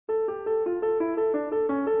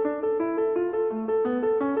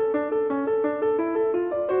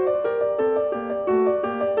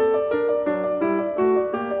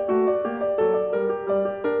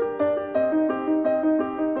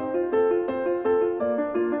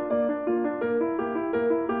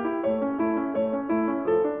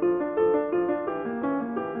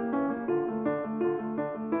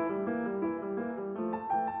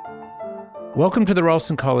Welcome to the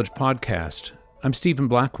Ralston College podcast. I'm Stephen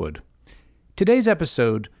Blackwood. Today's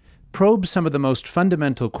episode probes some of the most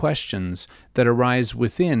fundamental questions that arise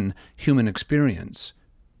within human experience.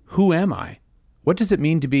 Who am I? What does it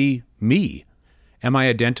mean to be me? Am I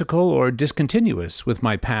identical or discontinuous with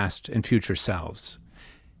my past and future selves?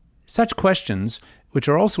 Such questions, which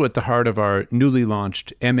are also at the heart of our newly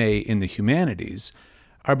launched MA in the Humanities,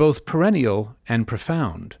 are both perennial and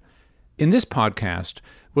profound. In this podcast,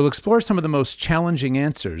 we'll explore some of the most challenging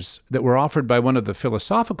answers that were offered by one of the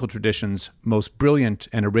philosophical tradition's most brilliant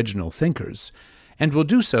and original thinkers, and we'll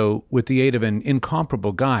do so with the aid of an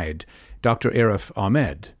incomparable guide, Dr. Arif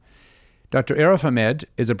Ahmed. Dr. Arif Ahmed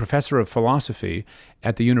is a professor of philosophy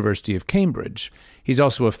at the University of Cambridge. He's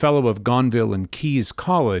also a fellow of Gonville and Caius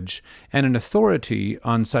College and an authority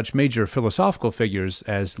on such major philosophical figures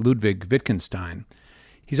as Ludwig Wittgenstein.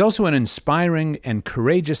 He's also an inspiring and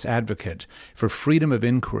courageous advocate for freedom of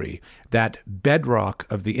inquiry, that bedrock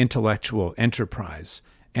of the intellectual enterprise,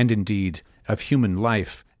 and indeed of human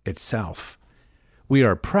life itself. We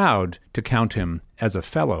are proud to count him as a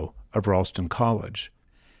fellow of Ralston College.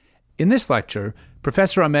 In this lecture,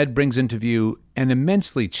 Professor Ahmed brings into view an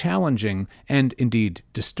immensely challenging and indeed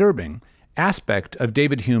disturbing aspect of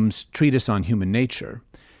David Hume's Treatise on Human Nature.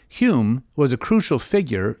 Hume was a crucial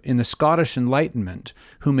figure in the Scottish Enlightenment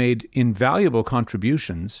who made invaluable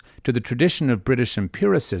contributions to the tradition of British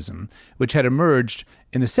empiricism, which had emerged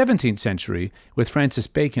in the 17th century with Francis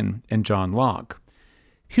Bacon and John Locke.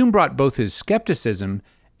 Hume brought both his skepticism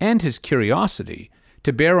and his curiosity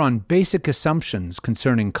to bear on basic assumptions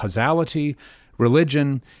concerning causality,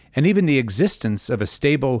 religion, and even the existence of a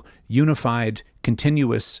stable, unified,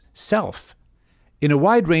 continuous self. In a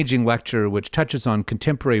wide-ranging lecture which touches on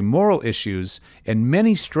contemporary moral issues and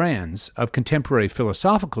many strands of contemporary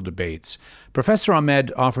philosophical debates, Professor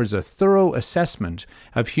Ahmed offers a thorough assessment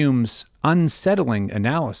of Hume's unsettling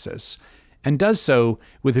analysis, and does so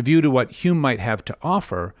with a view to what Hume might have to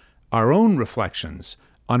offer, our own reflections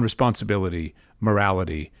on responsibility,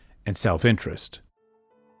 morality, and self-interest.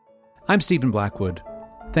 I'm Stephen Blackwood.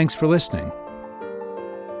 Thanks for listening.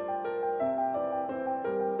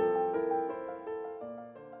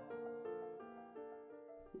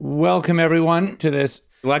 Welcome, everyone, to this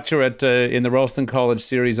lecture in the Ralston College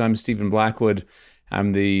series. I'm Stephen Blackwood.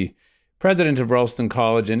 I'm the president of Ralston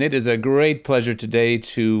College, and it is a great pleasure today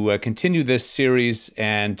to continue this series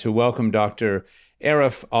and to welcome Dr.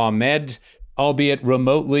 Arif Ahmed, albeit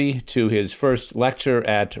remotely, to his first lecture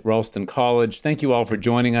at Ralston College. Thank you all for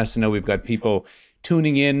joining us. I know we've got people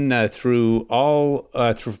tuning in from all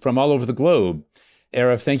over the globe.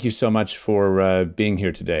 Arif, thank you so much for being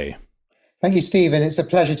here today. Thank you, Stephen. It's a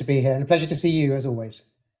pleasure to be here and a pleasure to see you, as always.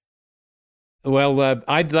 Well,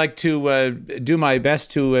 I'd like to do my best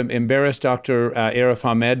to embarrass Dr. Arif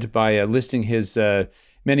Ahmed by listing his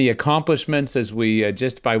many accomplishments as we,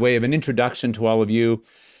 just by way of an introduction to all of you.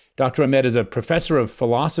 Dr. Ahmed is a professor of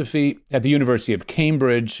philosophy at the University of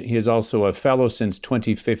Cambridge. He is also a fellow since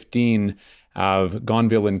 2015 of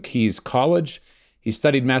Gonville and Caius College. He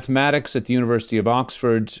studied mathematics at the University of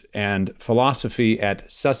Oxford and philosophy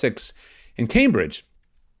at Sussex in Cambridge.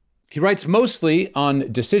 He writes mostly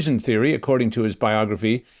on decision theory, according to his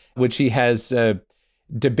biography, which he has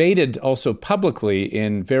debated also publicly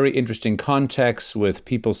in very interesting contexts with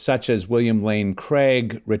people such as William Lane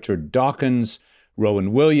Craig, Richard Dawkins,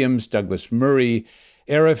 Rowan Williams, Douglas Murray.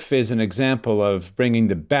 Arif is an example of bringing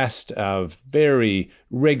the best of very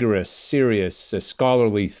rigorous, serious,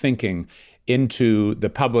 scholarly thinking into the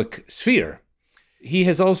public sphere. He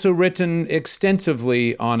has also written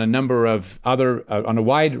extensively on on a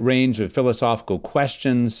wide range of philosophical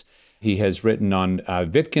questions. He has written on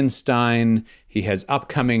Wittgenstein. He has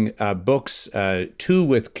upcoming books, one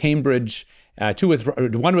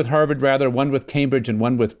with Harvard, one with Cambridge, and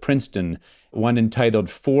one with Princeton, one entitled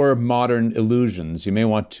Four Modern Illusions. You may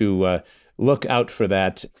want to look out for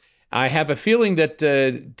that. I have a feeling that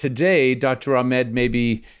today Dr. Ahmed may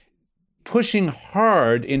be pushing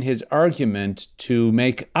hard in his argument to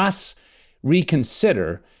make us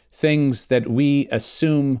reconsider things that we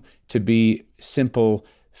assume to be simple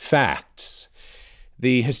facts.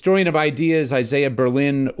 The historian of ideas, Isaiah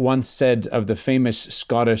Berlin, once said of the famous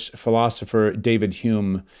Scottish philosopher David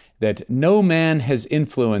Hume that no man has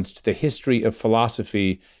influenced the history of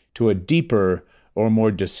philosophy to a deeper or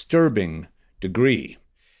more disturbing degree.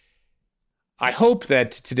 I hope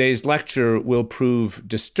that today's lecture will prove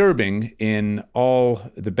disturbing in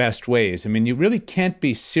all the best ways. I mean, you really can't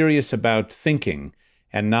be serious about thinking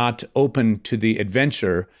and not open to the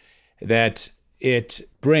adventure that it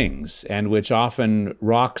brings, and which often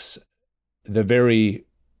rocks the very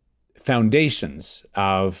foundations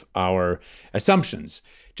of our assumptions.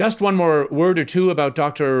 Just one more word or two about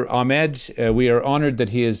Dr. Ahmed. We are honored that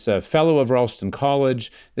he is a fellow of Ralston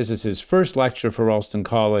College. This is his first lecture for Ralston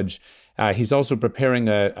College. He's also preparing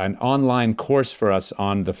an online course for us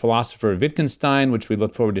on the philosopher Wittgenstein, which we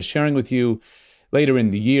look forward to sharing with you later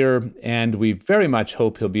in the year. And we very much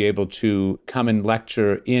hope he'll be able to come and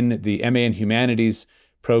lecture in the MA in Humanities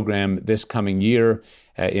program this coming year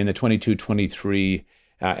in the 22-23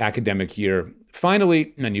 academic year.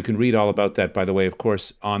 Finally, and you can read all about that, by the way, of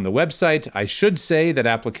course, on the website. I should say that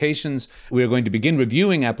applications, we are going to begin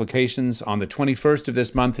reviewing applications on the 21st of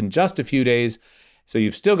this month in just a few days. So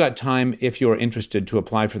you've still got time, if you're interested, to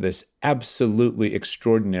apply for this absolutely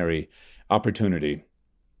extraordinary opportunity.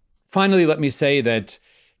 Finally, let me say that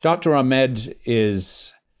Dr. Ahmed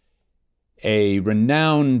is a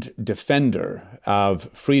renowned defender of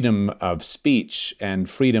freedom of speech and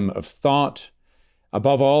freedom of thought,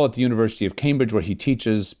 above all at the University of Cambridge, where he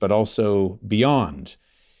teaches, but also beyond.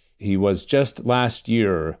 He was just last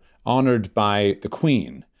year honored by the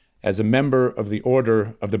Queen as a member of the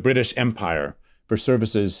Order of the British Empire for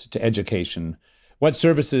services to education. What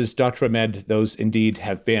services, Dr. Ahmed, those indeed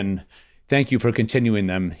have been. Thank you for continuing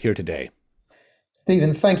them here today.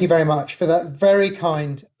 Stephen, thank you very much for that very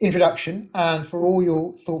kind introduction and for all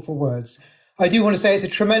your thoughtful words. I do want to say it's a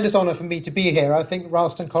tremendous honor for me to be here. I think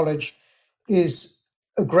Ralston College is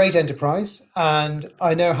a great enterprise, and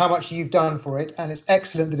I know how much you've done for it, and it's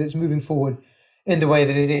excellent that it's moving forward in the way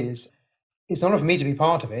that it is. It's an honor for me to be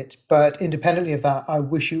part of it, but independently of that, I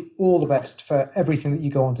wish you all the best for everything that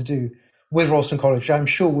you go on to do with Ralston College. I'm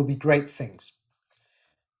sure will be great things.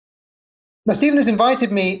 Now, Stephen has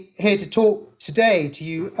invited me here to talk today to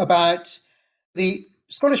you about the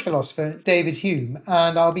Scottish philosopher David Hume,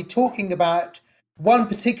 and I'll be talking about one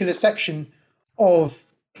particular section of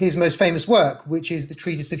his most famous work, which is the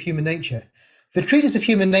Treatise of Human Nature. The Treatise of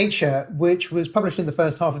Human Nature, which was published in the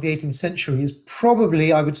first half of the 18th century, is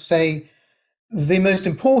probably, I would say, the most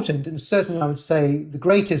important, and certainly I would say the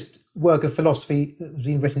greatest work of philosophy that has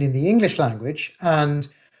been written in the English language, and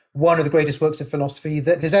one of the greatest works of philosophy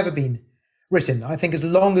that has ever been written. I think as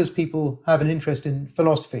long as people have an interest in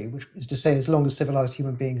philosophy, which is to say as long as civilized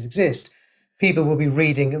human beings exist, people will be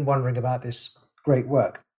reading and wondering about this great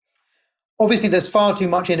work. Obviously, there's far too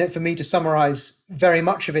much in it for me to summarize very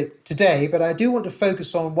much of it today, but I do want to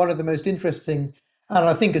focus on one of the most interesting, and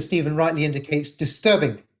I think, as Stephen rightly indicates,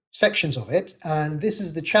 disturbing sections of it. And this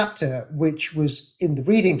is the chapter which was in the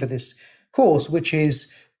reading for this course, which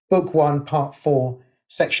is Book 1, Part 4,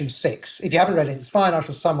 Section 6. If you haven't read it, it's fine. I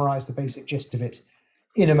shall summarize the basic gist of it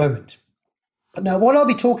in a moment. Now, what I'll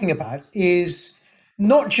be talking about is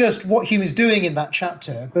not just what Hume is doing in that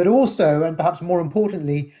chapter, but also, and perhaps more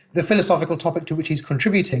importantly, the philosophical topic to which he's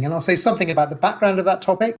contributing. And I'll say something about the background of that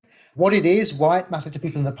topic, what it is, why it mattered to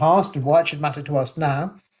people in the past, and why it should matter to us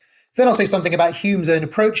now. Then I'll say something about Hume's own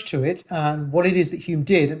approach to it and what it is that Hume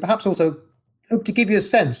did, and perhaps also hope to give you a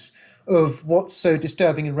sense of what's so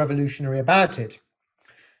disturbing and revolutionary about it.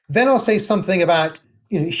 Then I'll say something about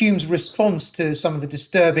Hume's response to some of the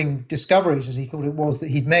disturbing discoveries, as he thought it was, that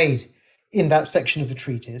he'd made in that section of the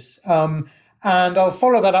treatise. And I'll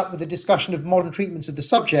follow that up with a discussion of modern treatments of the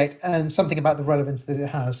subject and something about the relevance that it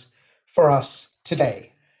has for us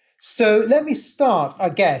today. So let me start, I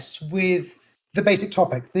guess, with the basic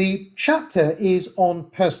topic. The chapter is on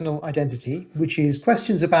personal identity, which is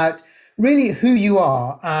questions about really who you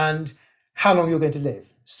are and how long you're going to live.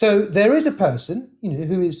 So there is a person,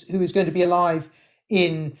 who is going to be alive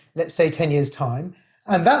in, let's say, 10 years' time.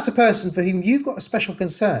 And that's a person for whom you've got a special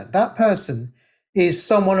concern. That person is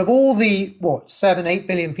someone of all the, 7, 8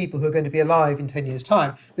 billion people who are going to be alive in 10 years'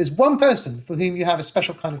 time. There's one person for whom you have a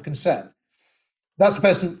special kind of concern. That's the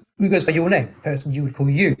person who goes by your name, the person you would call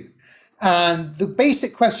you. And the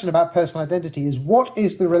basic question about personal identity is, what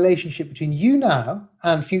is the relationship between you now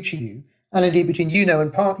and future you, and indeed between you now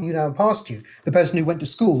and past you, the person who went to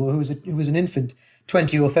school or who was an infant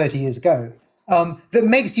 20 or 30 years ago, that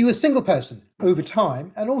makes you a single person over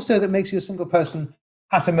time, and also that makes you a single person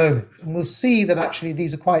at a moment. And we'll see that actually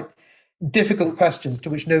these are quite difficult questions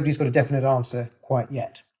to which nobody's got a definite answer quite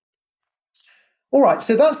yet. All right,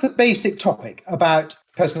 so that's the basic topic about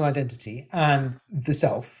personal identity and the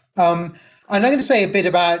self. And I'm going to say a bit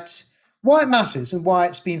about why it matters and why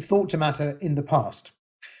it's been thought to matter in the past.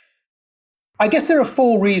 I guess there are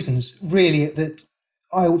 4 reasons, really, that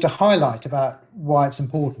I ought to highlight about why it's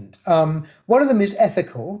important. One of them is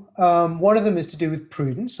ethical. One of them is to do with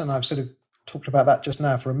prudence, and I've sort of talked about that just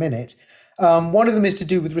now for a minute. One of them is to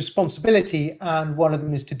do with responsibility, and one of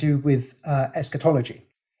them is to do with eschatology.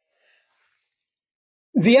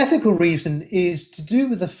 The ethical reason is to do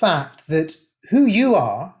with the fact that who you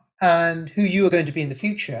are and who you are going to be in the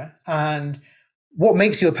future and what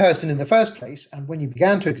makes you a person in the first place and when you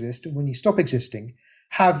began to exist and when you stop existing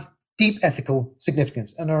have deep ethical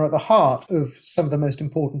significance and are at the heart of some of the most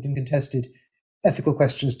important and contested ethical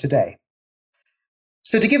questions today.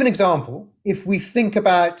 So to give an example, if we think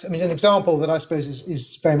about, an example that I suppose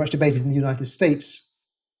is very much debated in the United States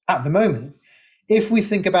at the moment, if we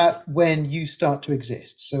think about when you start to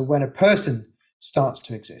exist, so when a person starts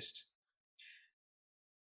to exist,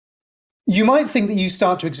 you might think that you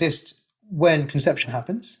start to exist when conception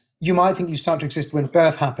happens. You might think you start to exist when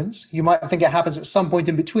birth happens. You might think it happens at some point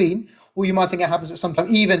in between, or you might think it happens at some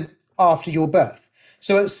time even after your birth.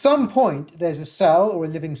 So at some point, there's a cell or a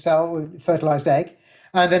living cell or a fertilized egg,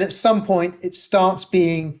 and then at some point, it starts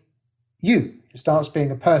being you. It starts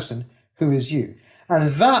being a person who is you. And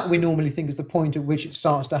that we normally think is the point at which it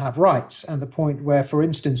starts to have rights, and the point where, for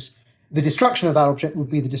instance, the destruction of that object would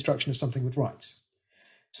be the destruction of something with rights.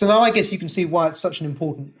 So now I guess you can see why it's such an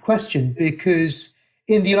important question, because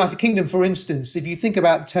in the United Kingdom, for instance, if you think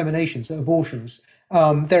about terminations, so abortions,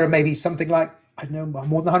 there are maybe something like, I don't know,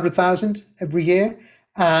 more than 100,000 every year.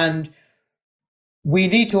 And we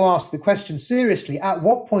need to ask the question seriously, at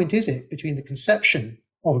what point is it between the conception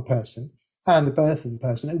of a person and the birth of a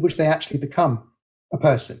person at which they actually become a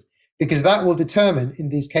person? Because that will determine, in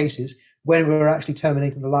these cases, when we're actually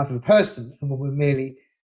terminating the life of a person and when we're merely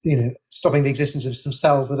stopping the existence of some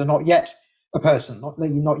cells that are not yet a person,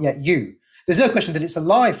 not yet you. There's no question that it's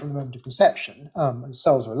alive from the moment of conception, and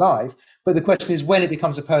cells are alive, but the question is when it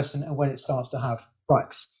becomes a person and when it starts to have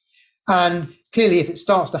rights. And clearly, if it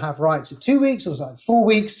starts to have rights at 2 weeks or like 4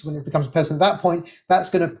 weeks, when it becomes a person at that point, that's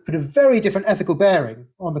going to put a very different ethical bearing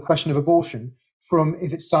on the question of abortion from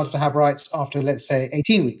if it started to have rights after, let's say,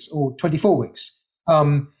 18 weeks or 24 weeks.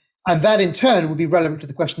 And that in turn would be relevant to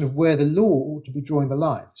the question of where the law ought to be drawing the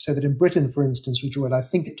line. So that in Britain, for instance, we draw it, I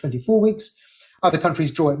think, at 24 weeks. Other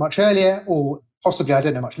countries draw it much earlier, or possibly, I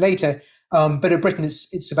don't know, much later. But in Britain,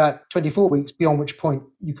 it's about 24 weeks, beyond which point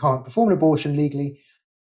you can't perform an abortion legally.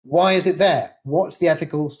 Why is it there? What's the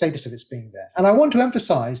ethical status of its being there? And I want to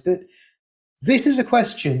emphasize that this is a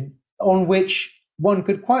question on which one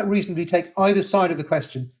could quite reasonably take either side of the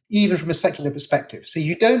question, even from a secular perspective. So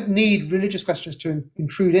you don't need religious questions to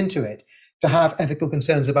intrude into it to have ethical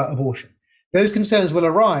concerns about abortion. Those concerns will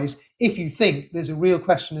arise if you think there's a real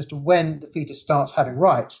question as to when the fetus starts having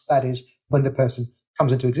rights, that is, when the person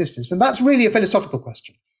comes into existence. And that's really a philosophical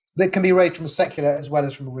question that can be raised from a secular as well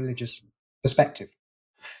as from a religious perspective.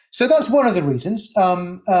 So that's one of the reasons.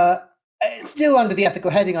 Still under the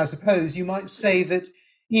ethical heading, I suppose, you might say that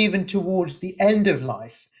even towards the end of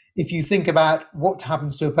life, if you think about what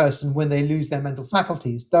happens to a person when they lose their mental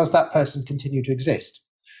faculties, does that person continue to exist?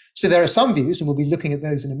 So there are some views, and we'll be looking at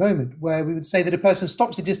those in a moment, where we would say that a person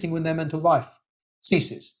stops existing when their mental life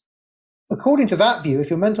ceases. According to that view, if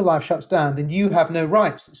your mental life shuts down, then you have no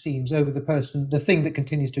rights, it seems, over the person, the thing that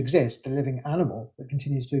continues to exist, the living animal that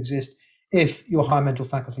continues to exist, if your higher mental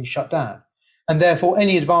faculties shut down. And therefore,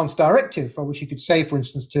 any advance directive by which you could say, for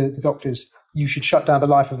instance, to the doctors, you should shut down the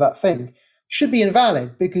life of that thing, should be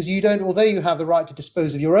invalid, because you don't, although you have the right to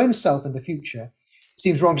dispose of your own self in the future, it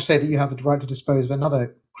seems wrong to say that you have the right to dispose of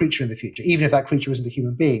another creature in the future. Even if that creature isn't a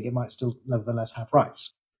human being, it might still nevertheless have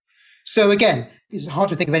rights. So again, it's hard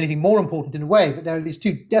to think of anything more important in a way, but there are these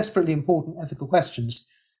two desperately important ethical questions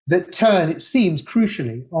that turn, it seems,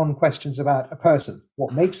 crucially on questions about a person,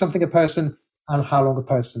 what makes something a person, and how long a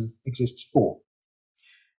person exists for.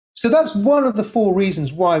 So that's one of the four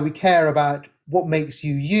reasons why we care about what makes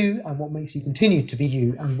you you and what makes you continue to be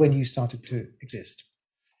you and when you started to exist.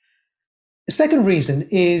 The second reason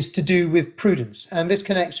is to do with prudence, and this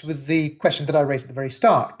connects with the question that I raised at the very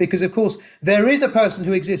start, because of course there is a person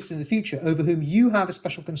who exists in the future over whom you have a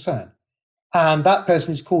special concern, and that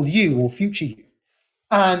person is called you or future you.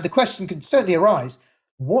 And the question can certainly arise,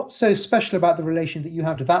 what's so special about the relation that you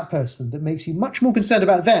have to that person that makes you much more concerned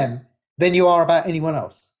about them than you are about anyone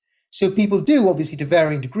else? So people do, obviously, to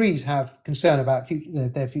varying degrees, have concern about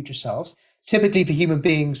their future selves. Typically for human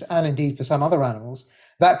beings, and indeed for some other animals,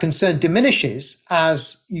 that concern diminishes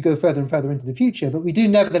as you go further and further into the future. But we do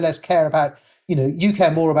nevertheless care about, you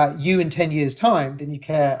care more about you in 10 years' time than you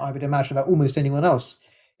care, I would imagine, about almost anyone else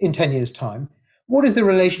in 10 years' time. What is the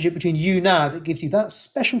relationship between you now that gives you that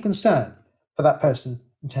special concern for that person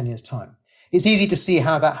in 10 years' time? It's easy to see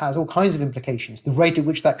how that has all kinds of implications. The rate at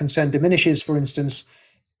which that concern diminishes, for instance,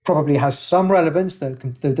 probably has some relevance, though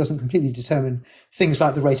it doesn't completely determine things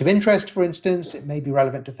like the rate of interest, for instance. It may be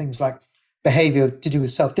relevant to things like behavior to do with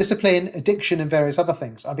self-discipline, addiction, and various other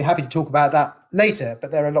things. I'd be happy to talk about that later, but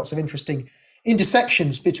there are lots of interesting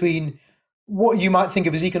intersections between what you might think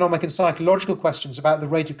of as economic and psychological questions about the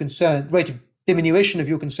rate of diminution of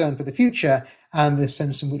your concern for the future, and the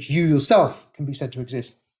sense in which you yourself can be said to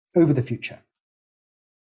exist over the future.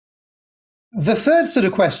 The third sort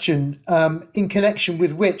of question in connection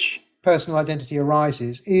with which personal identity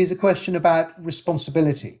arises is a question about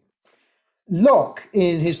responsibility. Locke,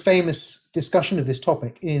 in his famous discussion of this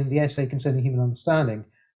topic in the essay Concerning Human Understanding,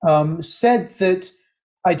 said that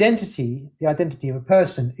identity, the identity of a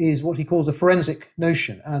person, is what he calls a forensic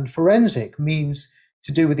notion. And forensic means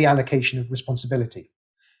to do with the allocation of responsibility.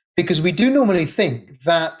 Because we do normally think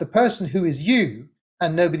that the person who is you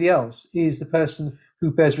and nobody else is the person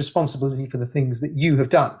who bears responsibility for the things that you have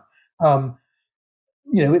done.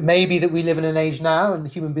 It may be that we live in an age now, and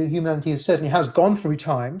humanity certainly has gone through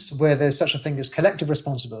times where there's such a thing as collective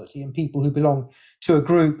responsibility, and people who belong to a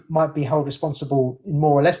group might be held responsible in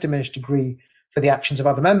more or less diminished degree for the actions of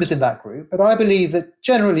other members in that group. But I believe that,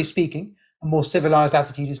 generally speaking, a more civilized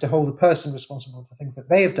attitude is to hold a person responsible for things that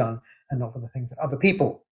they have done and not for the things that other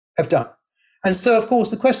people have done. And so, of course,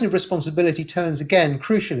 the question of responsibility turns again,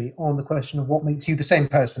 crucially, on the question of what makes you the same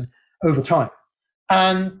person over time.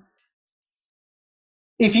 And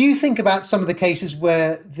if you think about some of the cases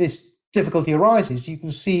where this difficulty arises, you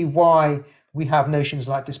can see why we have notions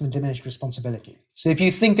like diminished responsibility. So if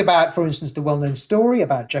you think about, for instance, the well-known story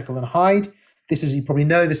about Jekyll and Hyde, this is, you probably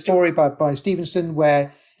know the story by Stevenson,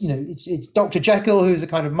 where it's Dr. Jekyll, who's a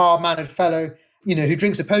kind of mild-mannered fellow, who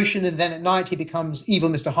drinks a potion, and then at night he becomes evil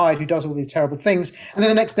Mr. Hyde, who does all these terrible things. And then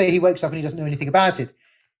the next day he wakes up and he doesn't know anything about it.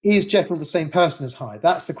 Is Jekyll the same person as Hyde?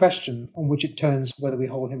 That's the question on which it turns whether we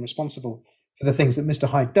hold him responsible for the things that Mr.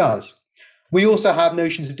 Hyde does. We also have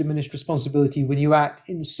notions of diminished responsibility when you act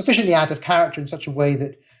sufficiently out of character in such a way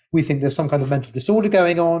that we think there's some kind of mental disorder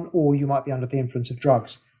going on, or you might be under the influence of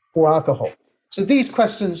drugs or alcohol. So these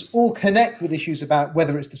questions all connect with issues about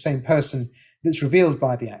whether it's the same person that's revealed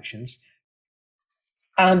by the actions.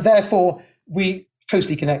 And therefore, we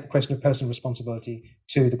closely connect the question of personal responsibility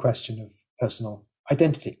to the question of personal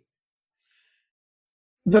identity.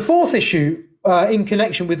 The fourth issue, in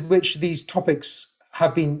connection with which these topics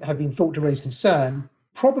have been thought to raise concern,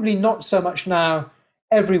 probably not so much now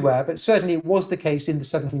everywhere, but certainly it was the case in the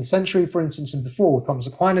 17th century, for instance, and before. Thomas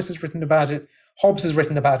Aquinas has written about it, Hobbes has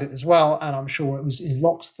written about it as well, and I'm sure it was in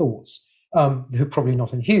Locke's thoughts, probably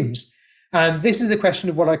not in Hume's. And this is the question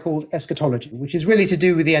of what I call eschatology, which is really to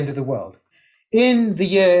do with the end of the world. In the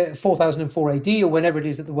year 4004 AD, or whenever it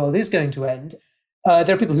is that the world is going to end,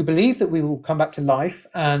 there are people who believe that we will come back to life,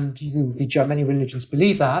 and you will be judged. Many religions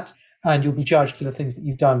believe that, and you'll be judged for the things that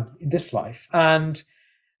you've done in this life. And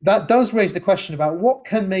that does raise the question about what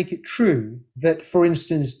can make it true that, for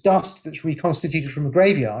instance, dust that's reconstituted from a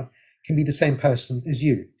graveyard can be the same person as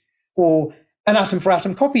you, or an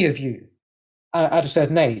atom-for-atom copy of you at a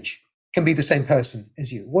certain age can be the same person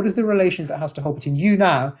as you. What is the relation that has to hold between you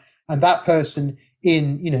now and that person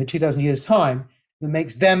in 2,000 years' time that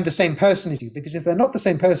makes them the same person as you? Because if they're not the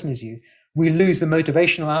same person as you, we lose the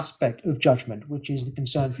motivational aspect of judgment, which is the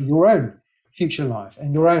concern for your own future life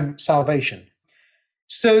and your own salvation.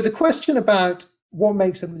 So the question about what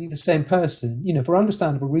makes somebody the same person, for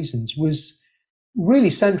understandable reasons, was really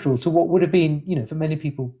central to what would have been, for many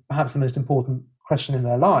people, perhaps the most important question in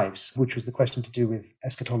their lives, which was the question to do with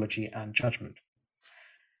eschatology and judgment.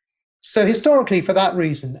 So historically, for that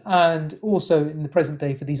reason, and also in the present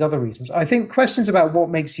day for these other reasons, I think questions about what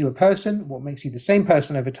makes you a person, what makes you the same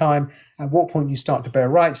person over time, at what point you start to bear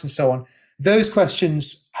rights and so on, those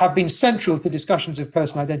questions have been central to discussions of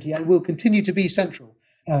personal identity and will continue to be central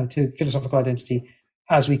to philosophical identity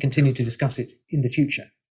as we continue to discuss it in the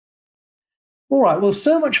future. All right, well,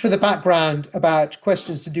 so much for the background about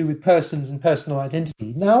questions to do with persons and personal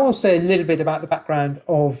identity. Now I'll say a little bit about the background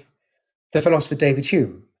of the philosopher David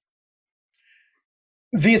Hume.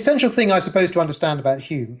 The essential thing, I suppose, to understand about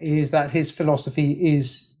Hume is that his philosophy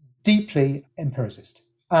is deeply empiricist.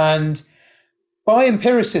 And by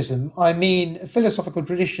empiricism, I mean a philosophical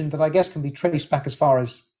tradition that I guess can be traced back as far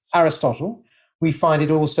as Aristotle. We find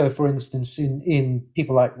it also, for instance, in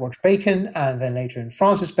people like Roger Bacon, and then later in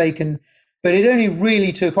Francis Bacon. But it only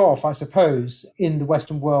really took off, I suppose, in the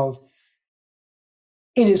Western world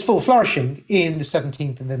in its full flourishing in the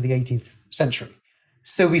 17th and then the 18th century.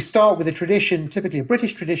 So we start with a tradition, typically a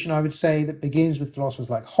British tradition, I would say, that begins with philosophers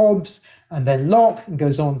like Hobbes and then Locke and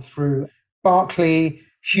goes on through Berkeley,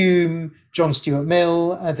 Hume, John Stuart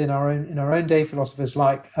Mill, and then in our own day, philosophers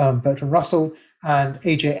like Bertrand Russell and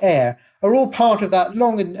A.J. Ayer are all part of that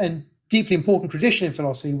long and deeply important tradition in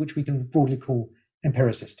philosophy, which we can broadly call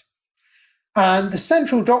empiricist. And the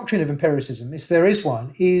central doctrine of empiricism, if there is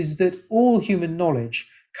one, is that all human knowledge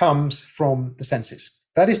comes from the senses.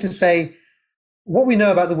 That is to say, what we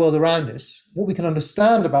know about the world around us, what we can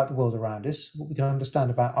understand about the world around us, what we can understand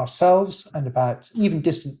about ourselves and about even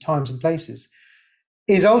distant times and places,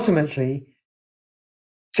 is ultimately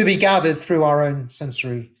to be gathered through our own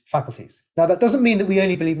sensory faculties. Now, that doesn't mean that we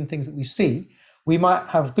only believe in things that we see. We might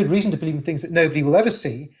have good reason to believe in things that nobody will ever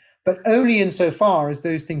see, but only insofar as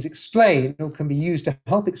those things explain or can be used to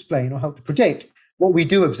help explain or help to predict what we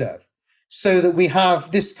do observe, so that we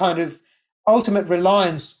have this kind of ultimate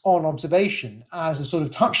reliance on observation as a sort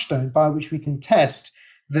of touchstone by which we can test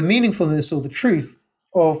the meaningfulness or the truth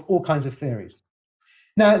of all kinds of theories.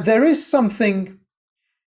 Now, there is something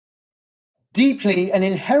deeply and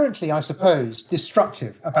inherently, I suppose,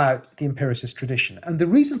 destructive about the empiricist tradition. And the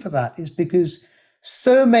reason for that is because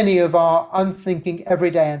so many of our unthinking,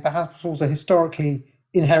 everyday, and perhaps also historically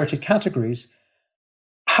inherited categories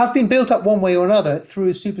have been built up one way or another through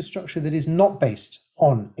a superstructure that is not based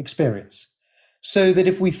on experience. So that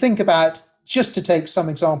if we think about, just to take some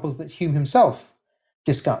examples that Hume himself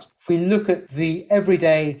discussed, if we look at the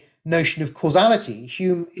everyday notion of causality,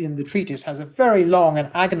 Hume in the treatise has a very long and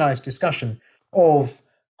agonized discussion of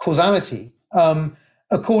causality,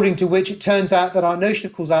 according to which it turns out that our notion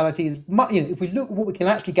of causality is, if we look at what we can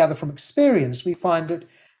actually gather from experience, we find that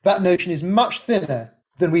that notion is much thinner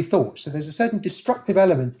than we thought. So there's a certain destructive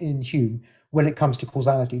element in Hume when it comes to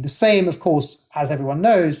causality. The same, of course, as everyone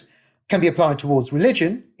knows, can be applied towards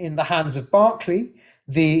religion. In the hands of Berkeley,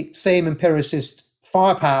 the same empiricist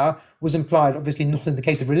firepower was implied, obviously not in the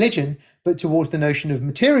case of religion, but towards the notion of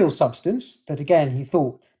material substance, that again, he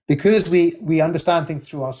thought, because we understand things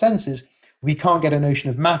through our senses, we can't get a notion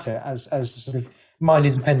of matter as a sort of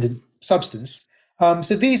mind-independent substance.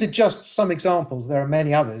 So these are just some examples, there are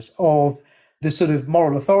many others, of the sort of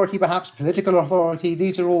moral authority, perhaps political authority.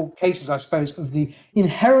 These are all cases, I suppose, of the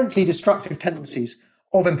inherently destructive tendencies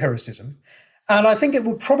of empiricism. And I think it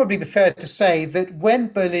would probably be fair to say that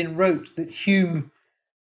when Berlin wrote that Hume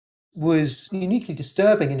was uniquely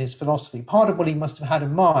disturbing in his philosophy, part of what he must have had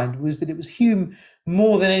in mind was that it was Hume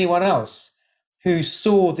more than anyone else who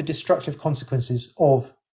saw the destructive consequences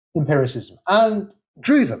of empiricism and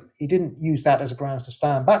drew them. He didn't use that as a grounds to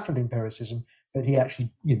stand back from the empiricism, but he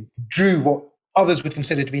actually drew what others would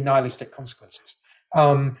consider to be nihilistic consequences.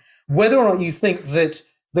 Whether or not you think that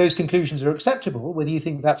those conclusions are acceptable, whether you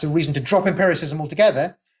think that's a reason to drop empiricism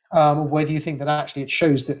altogether, or whether you think that actually it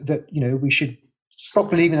shows that we should stop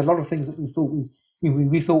believing a lot of things that we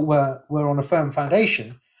thought were on a firm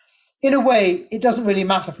foundation. In a way, it doesn't really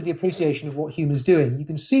matter for the appreciation of what Hume is doing. You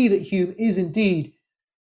can see that Hume is indeed,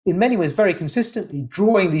 in many ways, very consistently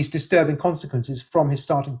drawing these disturbing consequences from his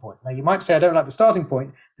starting point. Now, you might say, I don't like the starting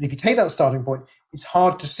point, but if you take that starting point, it's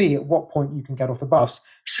hard to see at what point you can get off the bus,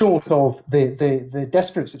 short of the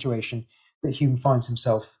desperate situation that Hume finds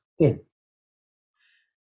himself in.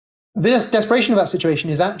 The desperation of that situation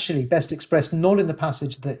is actually best expressed not in the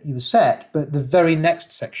passage that you set, but the very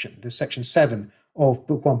next section, the section 7 of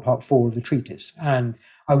Book 1, Part 4 of the treatise. And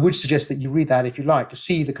I would suggest that you read that if you like, to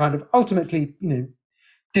see the kind of ultimately,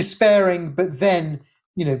 despairing, but then,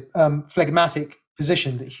 phlegmatic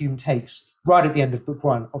position that Hume takes right at the end of Book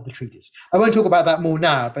 1 of the treatise. I won't talk about that more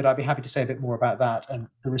now, but I'd be happy to say a bit more about that and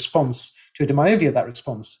the response to it, and my own view of that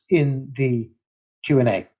response in the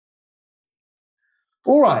Q&A.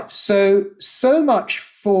 All right, so much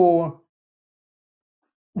for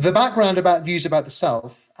the background about views about the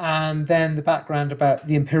self, and then the background about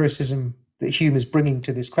the empiricism that Hume is bringing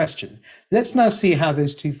to this question. Let's now see how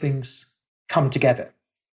those two things come together.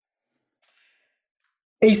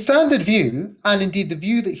 A standard view, and indeed the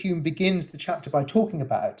view that Hume begins the chapter by talking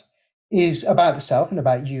about, is about the self and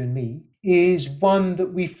about you and me, is one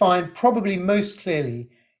that we find probably most clearly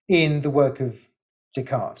in the work of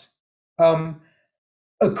Descartes.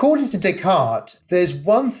 According to Descartes, there's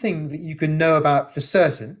one thing that you can know about for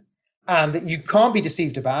certain, and that you can't be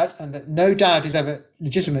deceived about, and that no doubt is ever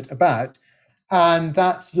legitimate about, and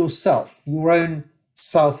that's yourself, your own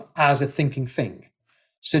self as a thinking thing.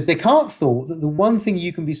 So Descartes thought that the one thing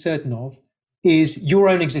you can be certain of is your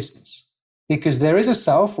own existence, because there is a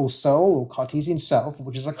self or soul or Cartesian self,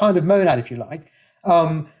 which is a kind of monad, if you like,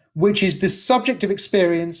 which is the subject of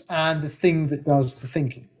experience and the thing that does the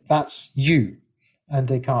thinking. That's you. And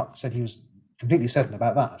Descartes said he was completely certain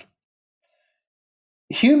about that.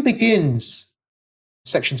 Hume begins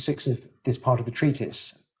section 6 of this part of the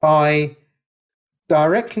treatise by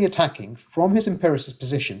directly attacking, from his empiricist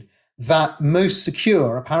position, that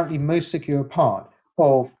apparently most secure part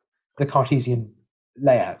of the Cartesian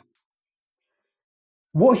layout.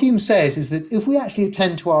 What Hume says is that if we actually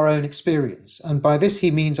attend to our own experience, and by this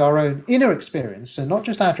he means our own inner experience, so not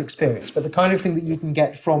just outer experience, but the kind of thing that you can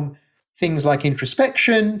get from things like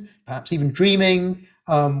introspection, perhaps even dreaming,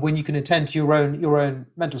 when you can attend to your own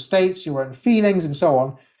mental states, your own feelings, and so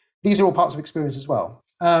on. These are all parts of experience as well.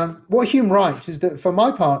 What Hume writes is that for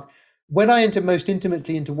my part, when I enter most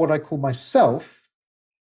intimately into what I call myself,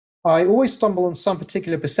 I always stumble on some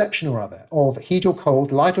particular perception or other of heat or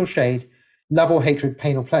cold, light or shade, love or hatred,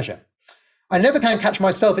 pain or pleasure. I never can catch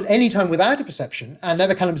myself at any time without a perception, and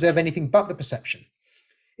never can observe anything but the perception.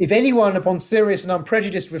 If anyone, upon serious and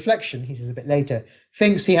unprejudiced reflection, he says a bit later,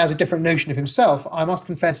 thinks he has a different notion of himself, I must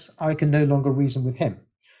confess I can no longer reason with him.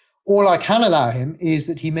 All I can allow him is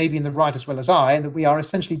that he may be in the right as well as I, and that we are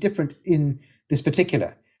essentially different in this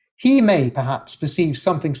particular. He may perhaps perceive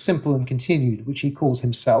something simple and continued, which he calls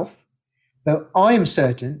himself, though I am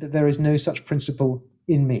certain that there is no such principle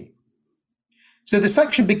in me. So the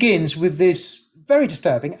section begins with this very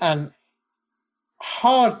disturbing and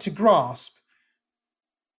hard to grasp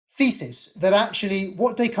thesis that actually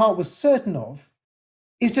what Descartes was certain of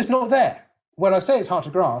is just not there. Well, I say it's hard to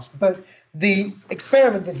grasp, but the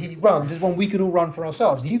experiment that he runs is one we could all run for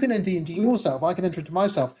ourselves. You can enter into yourself, I can enter into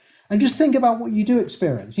myself, and just think about what you do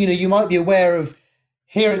experience. You might be aware of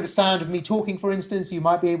hearing the sound of me talking, for instance. You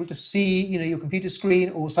might be able to see, your computer screen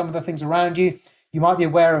or some of the things around you. You might be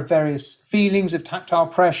aware of various feelings of tactile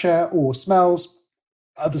pressure or smells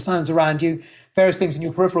of the sounds around you, various things in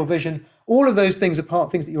your peripheral vision. All of those things are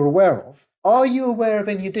things that you're aware of. Are you aware of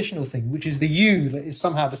any additional thing, which is the you that is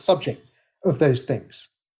somehow the subject of those things?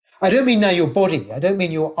 I don't mean now your body. I don't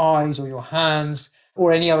mean your eyes or your hands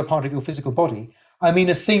or any other part of your physical body. I mean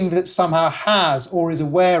a thing that somehow has or is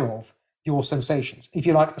aware of your sensations, if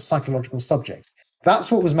you like, a psychological subject.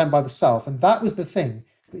 That's what was meant by the self, and that was the thing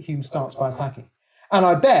that Hume starts by attacking. And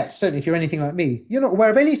I bet, certainly if you're anything like me, you're not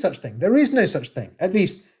aware of any such thing. There is no such thing, at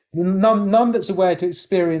least none that's aware to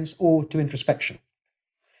experience or to introspection.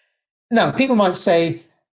 Now, people might say,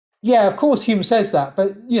 yeah, of course Hume says that,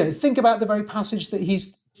 but think about the very passage that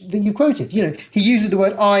you quoted. He uses the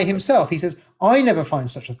word I himself. He says, I never find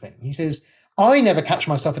such a thing. He says, I never catch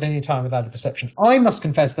myself at any time without a perception. I must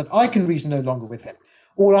confess that I can reason no longer with him.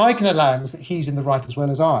 All I can allow him is that he's in the right as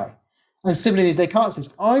well as I. And similarly, Descartes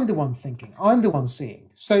says, I'm the one thinking, I'm the one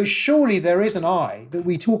seeing. So surely there is an I that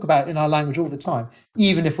we talk about in our language all the time,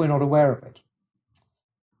 even if we're not aware of it.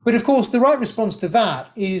 But of course, the right response to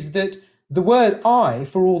that is that the word I,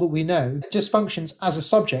 for all that we know, just functions as a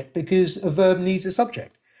subject because a verb needs a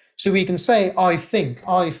subject. So we can say, I think,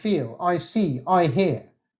 I feel, I see, I hear.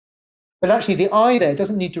 But actually, the I there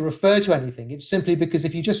doesn't need to refer to anything. It's simply because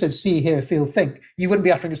if you just said see, hear, feel, think, you wouldn't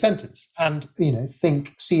be uttering a sentence. And,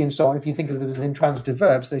 think, see, and so on. If you think of them as intransitive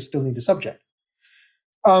verbs, they still need a subject.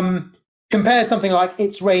 Compare something like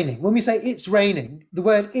it's raining. When we say it's raining, the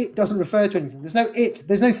word it doesn't refer to anything. There's no it.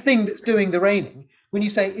 There's no thing that's doing the raining. When you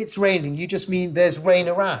say it's raining, you just mean there's rain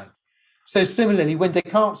around. So similarly, when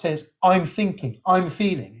Descartes says I'm thinking, I'm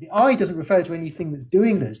feeling, the I doesn't refer to anything that's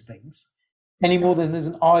doing those things any more than there's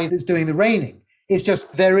an I that's doing the raining. It's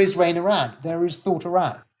just there is rain around, there is thought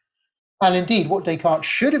around. And indeed, what Descartes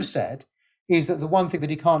should have said is that the one thing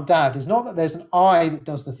that he can't doubt is not that there's an I that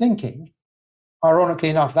does the thinking. Ironically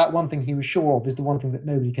enough, that one thing he was sure of is the one thing that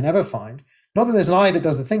nobody can ever find. Not that there's an I that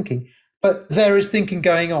does the thinking, but there is thinking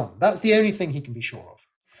going on. That's the only thing he can be sure of.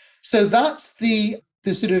 So that's the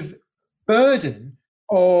sort of burden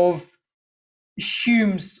of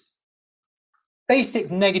Hume's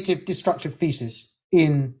basic negative destructive thesis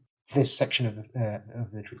in this section of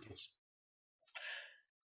the treatise.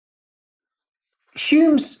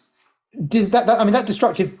 Hume's that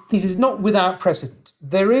destructive thesis is not without precedent.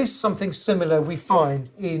 There is something similar we find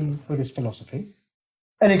in Buddhist philosophy.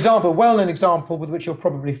 An example, well-known example with which you're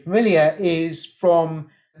probably familiar, is from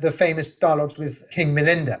the famous dialogues with King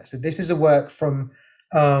Milinda. So this is a work from,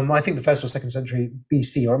 I think, the 1st or 2nd century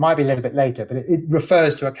BC, or it might be a little bit later, but it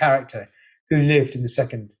refers to a character who lived in the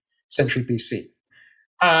 2nd century BC.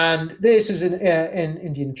 And this is an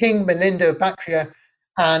Indian king, Milinda of Bactria,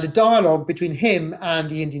 and a dialogue between him and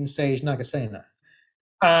the Indian sage Nagasena.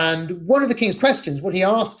 And one of the king's questions, what he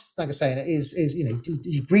asks Nagasena is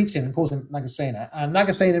he greets him and calls him Nagasena. And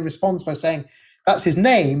Nagasena responds by saying, that's his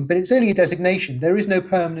name, but it's only a designation. There is no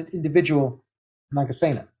permanent individual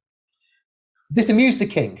Nagasena. This amused the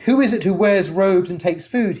king. Who is it who wears robes and takes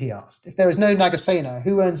food, he asked. If there is no Nagasena,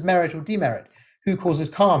 who earns merit or demerit? Who causes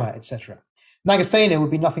karma, etc.? Nagasena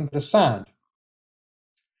would be nothing but a sound.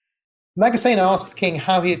 Nagasena asked the king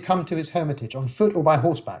how he had come to his hermitage, on foot or by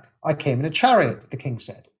horseback. I came in a chariot, the king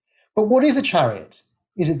said. But what is a chariot?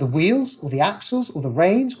 Is it the wheels or the axles or the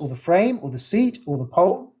reins or the frame or the seat or the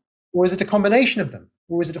pole? Or is it a combination of them?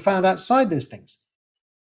 Or is it found outside those things?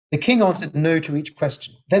 The king answered no to each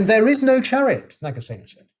question. Then there is no chariot, Nagasena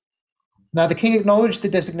said. Now the king acknowledged the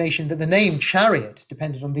designation that the name chariot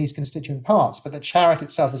depended on these constituent parts, but that chariot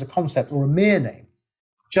itself is a concept or a mere name.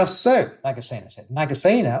 Just so, Nagasena said.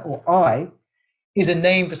 Nagasena, or I, is a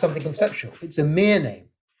name for something conceptual. It's a mere name.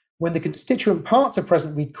 When the constituent parts are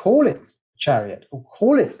present, we call it chariot or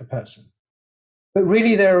call it a person. But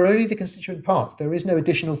really, there are only the constituent parts. There is no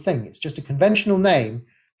additional thing. It's just a conventional name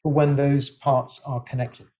for when those parts are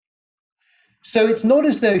connected. So it's not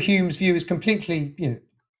as though Hume's view is completely,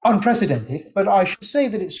 unprecedented, but I should say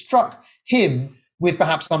that it struck him with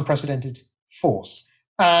perhaps unprecedented force.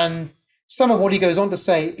 And some of what he goes on to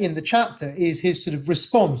say in the chapter is his sort of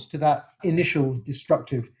response to that initial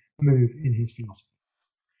destructive move in his philosophy.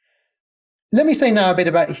 Let me say now a bit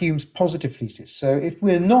about Hume's positive thesis. So if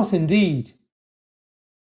we're not indeed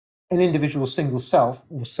an individual single self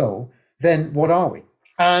or soul, then what are we?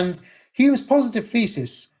 And Hume's positive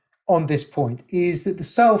thesis on this point is that the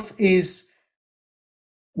self is,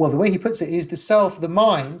 well, the way he puts it is the self, the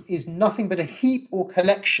mind, is nothing but a heap or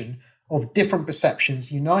collection of different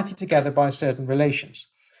perceptions united together by certain relations.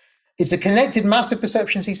 It's a connected mass of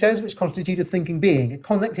perceptions, he says, which constitute a thinking being, a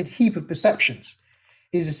connected heap of perceptions.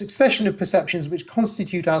 It is a succession of perceptions which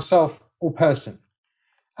constitute our self or person.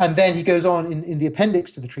 And then he goes on in the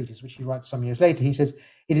appendix to the treatise, which he writes some years later, he says,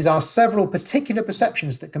 it is our several particular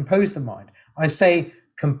perceptions that compose the mind. I say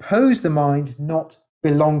compose the mind, not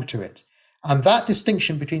belong to it. And that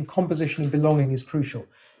distinction between composition and belonging is crucial.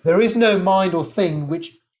 There is no mind or thing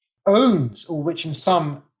which owns or which in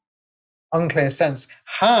some unclear sense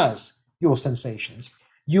has your sensations.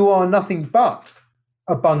 You are nothing but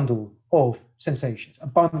a bundle of sensations, a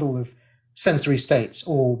bundle of sensory states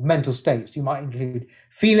or mental states. You might include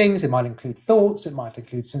feelings, it might include thoughts, it might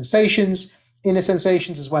include sensations, inner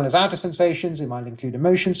sensations as well as outer sensations, it might include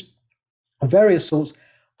emotions of various sorts,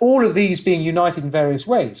 all of these being united in various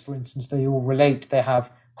ways. For instance, they all relate, they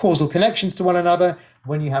have causal connections to one another.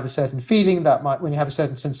 When you have a certain feeling, when you have a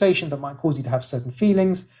certain sensation, that might cause you to have certain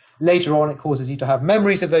feelings. Later on, it causes you to have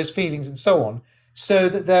memories of those feelings and so on. So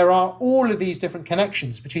that there are all of these different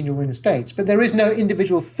connections between your inner states, but there is no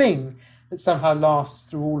individual thing that somehow lasts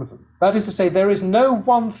through all of them. That is to say, there is no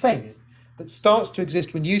one thing that starts to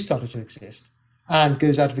exist when you started to exist and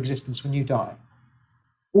goes out of existence when you die.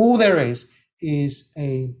 All there is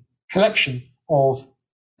a collection of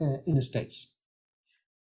inner states.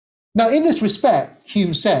 Now, in this respect,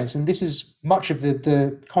 Hume says, and this is much of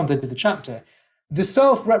the content of the chapter, the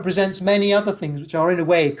self represents many other things which are, in a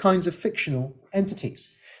way, kinds of fictional entities.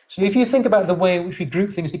 So if you think about the way in which we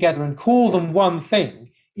group things together and call them one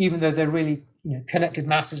thing, even though they're really connected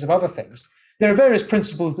masses of other things, there are various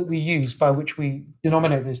principles that we use by which we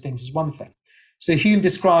denominate those things as one thing. So Hume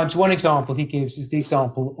describes, one example he gives is the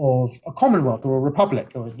example of a commonwealth or a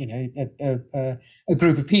republic or a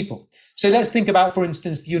group of people. So let's think about, for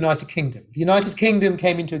instance, the United Kingdom. The United Kingdom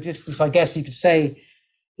came into existence, I guess you could say,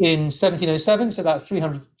 in 1707, so that's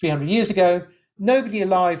 300 years ago. Nobody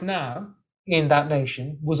alive now in that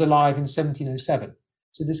nation was alive in 1707.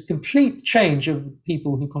 So there's a complete change of the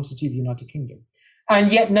people who constitute the United Kingdom.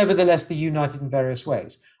 And yet, nevertheless, they're united in various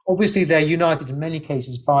ways. Obviously, they're united in many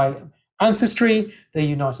cases by ancestry, they're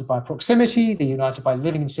united by proximity, they're united by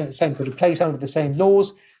living in the same kind of place under the same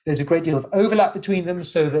laws. There's a great deal of overlap between them,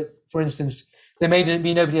 so that, for instance, there may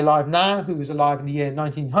be nobody alive now who was alive in the year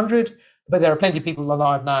 1900, but there are plenty of people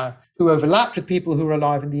alive now who overlapped with people who were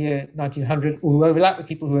alive in the year 1900, or who overlapped with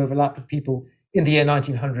people who overlapped with people in the year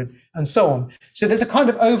 1900, and so on. So there's a kind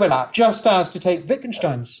of overlap, just as, to take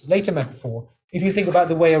Wittgenstein's later metaphor, if you think about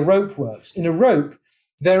the way a rope works. In a rope,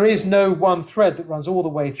 there is no one thread that runs all the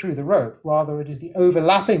way through the rope. Rather, it is the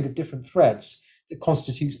overlapping of different threads that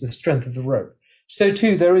constitutes the strength of the rope. So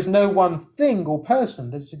too, there is no one thing or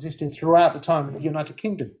person that has existed throughout the time that the United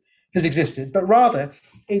Kingdom has existed, but rather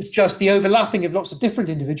it's just the overlapping of lots of different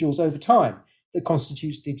individuals over time that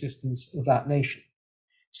constitutes the existence of that nation.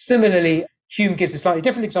 Similarly, Hume gives a slightly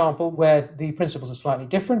different example where the principles are slightly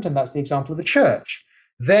different, and that's the example of a church.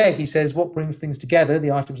 There, he says, what brings things together,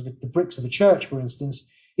 the items of the bricks of a church, for instance,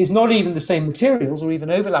 is not even the same materials or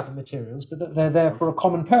even overlapping materials, but that they're there for a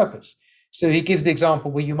common purpose. So he gives the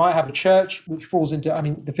example where you might have a church which falls into,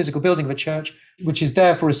 the physical building of a church, which is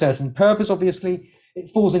there for a certain purpose, obviously. It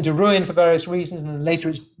falls into ruin for various reasons, and then later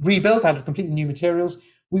it's rebuilt out of completely new materials.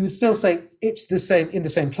 We would still say it's the same, in the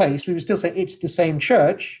same place. We would still say it's the same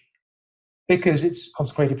church because it's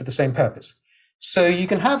consecrated for the same purpose. So you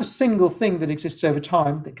can have a single thing that exists over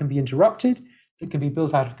time that can be interrupted, that can be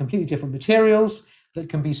built out of completely different materials, that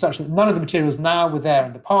can be such that none of the materials now were there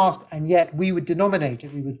in the past, and yet we would denominate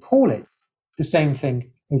it, we would call it the same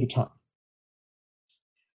thing over time.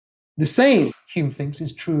 The same, Hume thinks,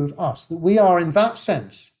 is true of us, that we are in that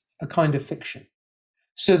sense a kind of fiction.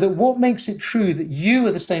 So that what makes it true that you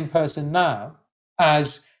are the same person now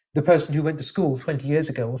as the person who went to school 20 years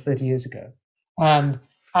ago or 30 years ago, and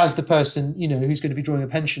as the person, who's going to be drawing a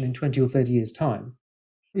pension in 20 or 30 years' time,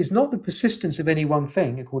 is not the persistence of any one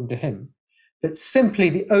thing, according to him, but simply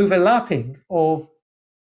the overlapping of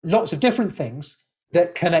lots of different things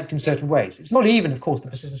that connect in certain ways. It's not even, of course, the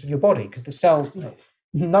persistence of your body, because the cells,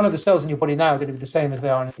 none of the cells in your body now are going to be the same as they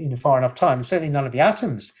are in a far enough time. And certainly none of the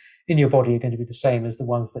atoms in your body are going to be the same as the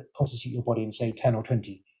ones that constitute your body in, say, 10 or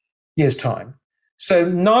 20 years' time. So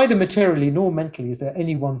neither materially nor mentally is there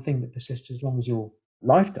any one thing that persists as long as your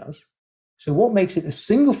life does. So what makes it a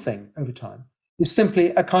single thing over time is simply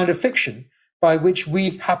a kind of fiction by which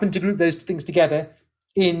we happen to group those things together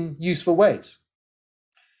in useful ways.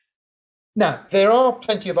 Now, there are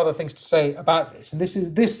plenty of other things to say about this, and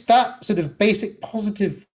that sort of basic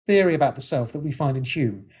positive theory about the self that we find in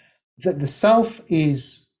Hume, that the self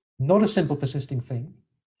is not a simple persisting thing,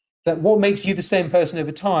 that what makes you the same person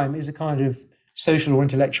over time is a kind of social or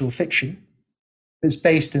intellectual fiction that's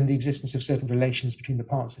based in the existence of certain relations between the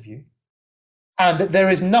parts of you, and that there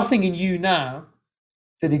is nothing in you now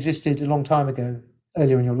that existed a long time ago,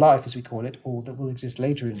 earlier in your life, as we call it, or that will exist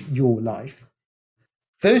later in your life.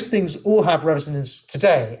 Those things all have resonance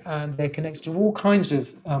today, and they're connected to all kinds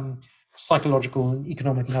of psychological and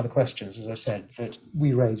economic and other questions, as I said, that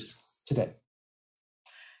we raise today.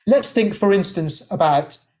 Let's think, for instance,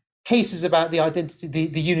 about cases about the identity,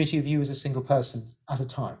 the unity of you as a single person at a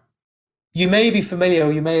time. You may be familiar,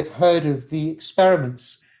 or you may have heard of the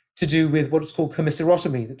experiments to do with what's called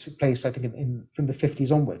commissurotomy that took place, I think, from the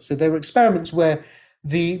 50s onwards. So there were experiments where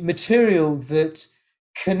the material that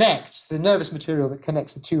connects, the nervous material that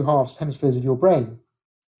connects the two hemispheres of your brain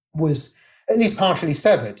was at least partially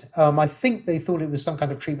severed. I think they thought it was some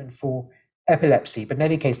kind of treatment for epilepsy, but in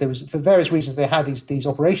any case, there was, for various reasons, they had these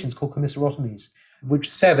operations called commissurotomies, which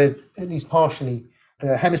severed at least partially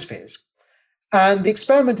the hemispheres. And the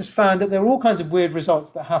experimenters found that there were all kinds of weird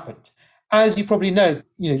results that happened. As you probably know,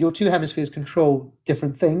 your two hemispheres control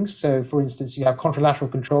different things. So, for instance, you have contralateral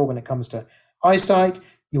control when it comes to eyesight.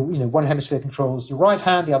 One hemisphere controls your right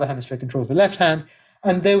hand, the other hemisphere controls the left hand.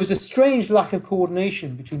 And there was a strange lack of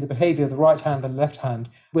coordination between the behavior of the right hand and the left hand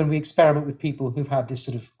when we experiment with people who've had this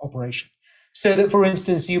sort of operation. So that, for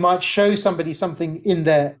instance, you might show somebody something in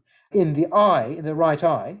the right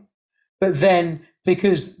eye, but then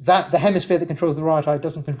because the hemisphere that controls the right eye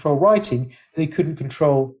doesn't control writing, they couldn't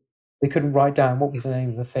write down what was the name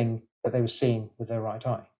of the thing that they were seeing with their right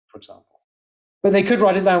eye, for example. But they could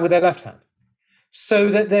write it down with their left hand. So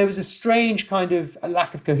that there was a strange kind of a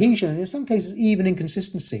lack of cohesion, and in some cases even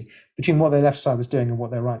inconsistency between what their left side was doing and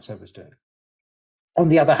what their right side was doing. On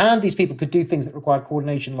the other hand, these people could do things that required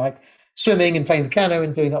coordination, like swimming and playing the piano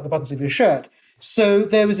and doing up the buttons of your shirt. So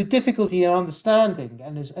there was a difficulty in understanding,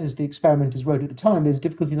 and as the experimenters wrote at the time, there's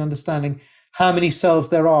difficulty in understanding how many selves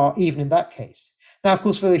there are even in that case. Now, of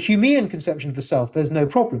course, for a Humean conception of the self, there's no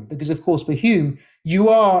problem, because, of course, for Hume, you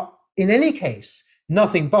are, in any case,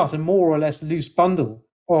 nothing but a more or less loose bundle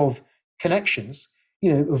of connections,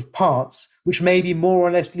 of parts, which may be more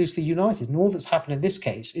or less loosely united. And all that's happened in this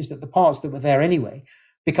case is that the parts that were there anyway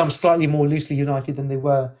become slightly more loosely united than they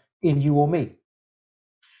were in you or me.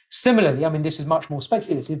 Similarly, this is much more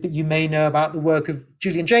speculative, but you may know about the work of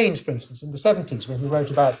Julian Jaynes, for instance, in the 70s, when he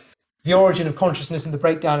wrote about the origin of consciousness and the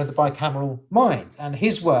breakdown of the bicameral mind. And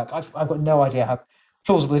his work, I've got no idea how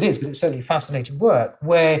plausible it is, but it's certainly fascinating work,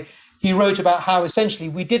 where he wrote about how essentially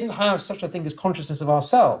we didn't have such a thing as consciousness of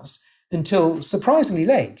ourselves until surprisingly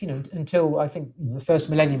late, until I think the first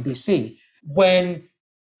millennium BC, when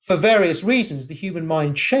for various reasons the human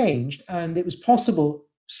mind changed, and it was possible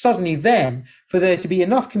suddenly then for there to be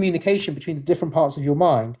enough communication between the different parts of your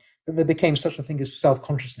mind that there became such a thing as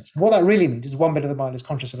self-consciousness. And what that really means is one bit of the mind is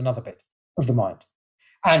conscious of another bit of the mind.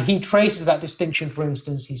 And he traces that distinction, for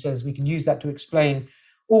instance. He says we can use that to explain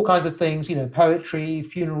all kinds of things, poetry,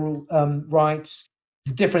 funeral rites,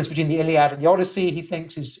 the difference between the Iliad and the Odyssey, he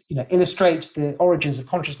thinks illustrates the origins of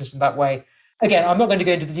consciousness in that way. Again, I'm not going to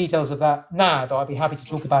go into the details of that now, though I'd be happy to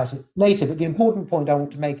talk about it later. But the important point I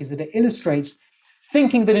want to make is that it illustrates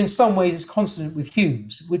thinking that in some ways is consonant with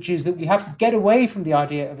Hume's, which is that we have to get away from the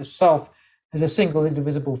idea of a self as a single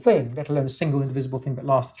indivisible thing, let alone a single indivisible thing that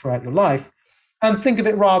lasts throughout your life, and think of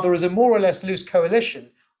it rather as a more or less loose coalition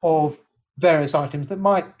of various items that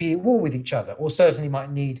might be at war with each other, or certainly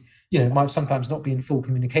might sometimes not be in full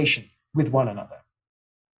communication with one another.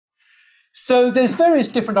 So there's various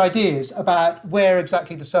different ideas about where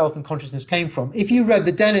exactly the self and consciousness came from. If you read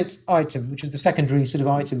the Dennett item, which is the secondary sort of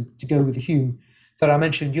item to go with the Hume that I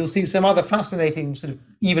mentioned, you'll see some other fascinating sort of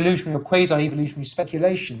evolutionary or quasi-evolutionary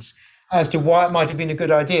speculations as to why it might have been a good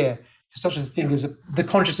idea for such a thing as the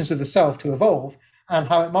consciousness of the self to evolve, and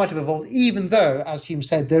how it might have evolved, even though, as Hume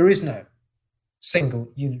said, there is no single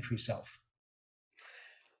unitary self.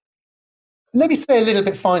 Let me say a little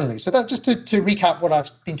bit finally. So that just to recap what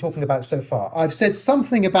I've been talking about so far. I've said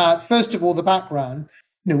something about, first of all, the background,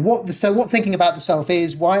 what thinking about the self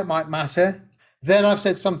is, why it might matter. Then I've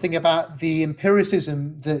said something about the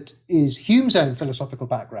empiricism that is Hume's own philosophical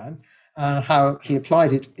background and how he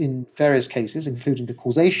applied it in various cases, including to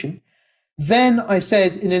causation. Then I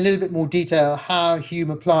said in a little bit more detail how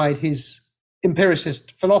Hume applied his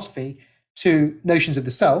empiricist philosophy to notions of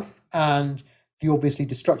the self and the obviously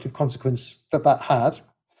destructive consequence that that had.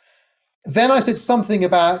 Then I said something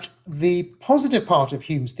about the positive part of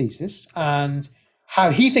Hume's thesis and how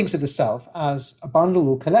he thinks of the self as a bundle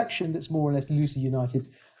or collection that's more or less loosely united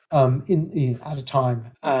at a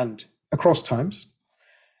time and across times.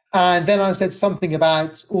 And then I said something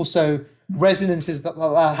about also resonances that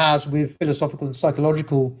has with philosophical and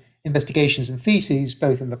psychological investigations and theses,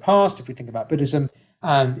 both in the past, if we think about Buddhism,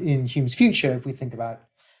 and in Hume's future, if we think about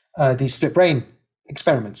these split brain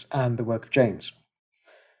experiments and the work of James.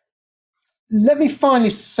 Let me finally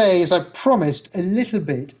say, as I promised, a little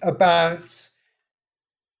bit about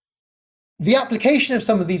the application of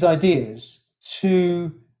some of these ideas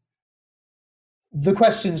to the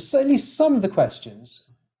questions, at least some of the questions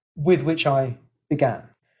with which I began.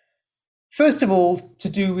 First of all, to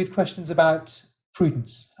do with questions about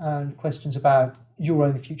prudence and questions about your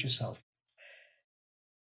own future self.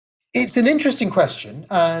 It's an interesting question,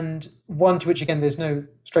 and one to which, again, there's no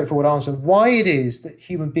straightforward answer, why it is that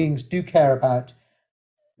human beings do care about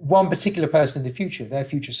one particular person in the future, their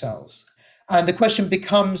future selves. And the question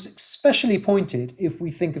becomes especially pointed if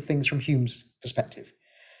we think of things from Hume's perspective.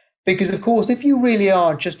 Because, of course, if you really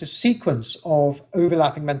are just a sequence of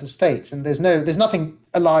overlapping mental states, and there's nothing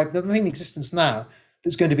alive, there's nothing in existence now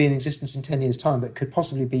that's going to be in existence in 10 years' time that could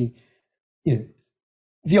possibly be,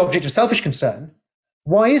 the object of selfish concern,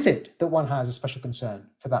 why is it that one has a special concern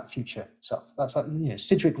for that future self? That's like,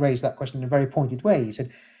 Sidgwick raised that question in a very pointed way. He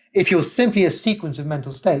said, if you're simply a sequence of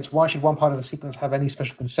mental states, why should one part of the sequence have any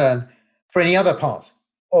special concern for any other part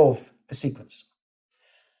of the sequence?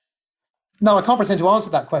 Now, I can't pretend to answer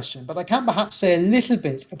that question, but I can perhaps say a little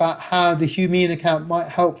bit about how the Humean account might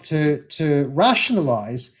help to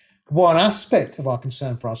rationalize one aspect of our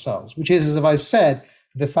concern for ourselves, which is, as I said,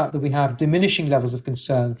 the fact that we have diminishing levels of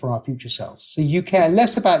concern for our future selves. So you care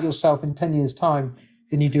less about yourself in 10 years' time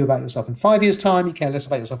than you do about yourself in 5 years' time. You care less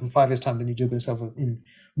about yourself in 5 years' time than you do about yourself in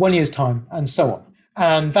 1 year's time, and so on.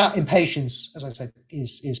 And that impatience, as I said,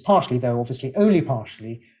 is partially, though obviously only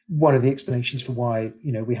partially, one of the explanations for why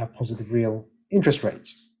we have positive real interest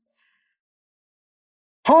rates.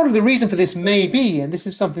 Part of the reason for this may be, and this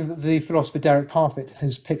is something that the philosopher Derek Parfit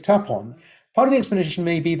has picked up on, part of the explanation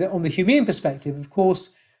may be that on the Humean perspective, of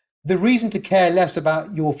course, the reason to care less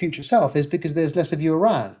about your future self is because there's less of you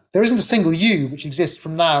around. There isn't a single you which exists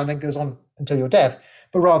from now and then goes on until your death,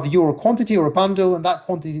 but rather you're a quantity or a bundle, and that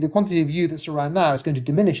quantity, the quantity of you that's around now, is going to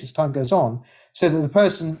diminish as time goes on, so that the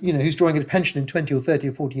person who's drawing a pension in 20 or 30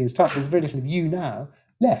 or 40 years' time, there's very little of you now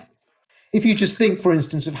left. If you just think, for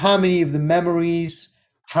instance, of how many of the memories,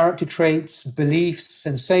 character traits, beliefs,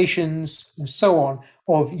 sensations, and so on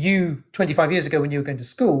of you 25 years ago when you were going to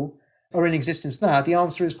school are in existence now, the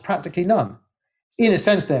answer is practically none. In a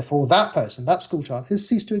sense, therefore, that person, that schoolchild, has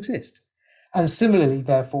ceased to exist. And similarly,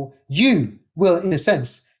 therefore, you will, in a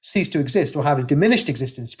sense, cease to exist or have a diminished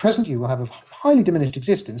existence. Present you will have a highly diminished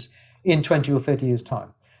existence in 20 or 30 years'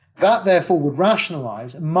 time. That, therefore, would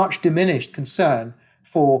rationalize a much diminished concern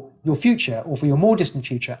for your future or for your more distant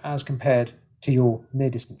future as compared to your near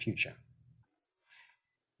distant future.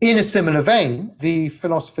 In a similar vein, the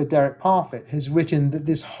philosopher Derek Parfit has written that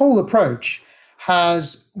this whole approach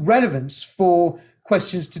has relevance for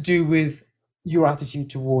questions to do with your attitude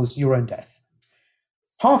towards your own death.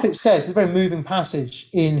 Parfit says, it's a very moving passage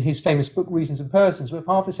in his famous book, Reasons and Persons, where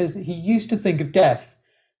Parfit says that he used to think of death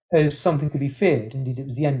as something to be feared. Indeed, it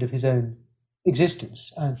was the end of his own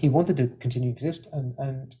existence, and he wanted to continue to exist,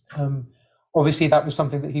 and obviously that was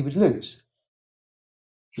something that he would lose.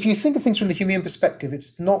 If you think of things from the Humean perspective,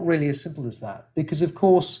 it's not really as simple as that, because, of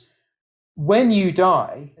course, when you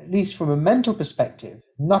die, at least from a mental perspective,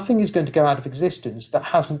 nothing is going to go out of existence that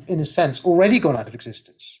hasn't, in a sense, already gone out of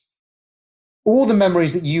existence. All the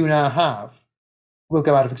memories that you now have will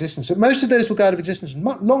go out of existence, but most of those will go out of existence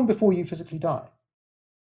long before you physically die.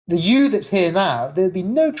 the you that's here now, there'll be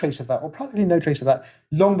no trace of that, or practically no trace of that,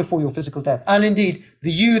 long before your physical death. And indeed,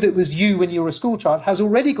 the you that was you when you were a school child has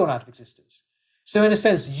already gone out of existence. So in a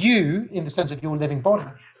sense, you, in the sense of your living body,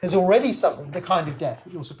 has already suffered the kind of death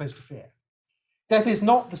that you're supposed to fear. Death is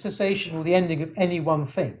not the cessation or the ending of any one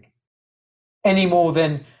thing, any more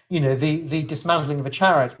than, the dismantling of a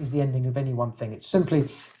chariot is the ending of any one thing. It's simply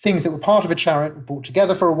things that were part of a chariot were brought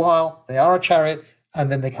together for a while, they are a chariot,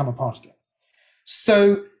 and then they come apart again.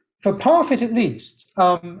 So for Parfit at least,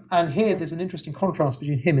 and here there's an interesting contrast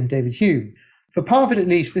between him and David Hume, for Parfit at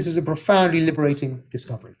least, this is a profoundly liberating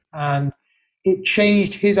discovery. And it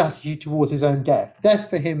changed his attitude towards his own death. Death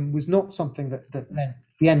for him was not something that meant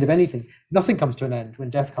the end of anything. Nothing comes to an end when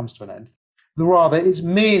death comes to an end. Rather, it's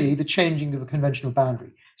merely the changing of a conventional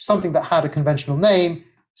boundary. Something that had a conventional name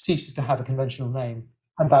ceases to have a conventional name,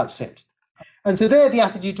 and that's it. And so there, the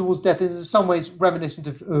attitude towards death is in some ways reminiscent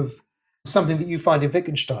of something that you find in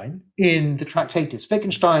Wittgenstein in the Tractatus.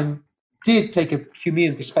 Wittgenstein did take a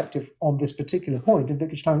Humean perspective on this particular point, and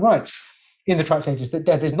Wittgenstein writes in the Tractatus that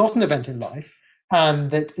death is not an event in life,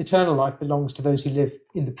 and that eternal life belongs to those who live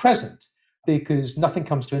in the present, because nothing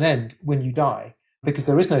comes to an end when you die, because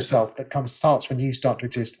there is no self that starts when you start to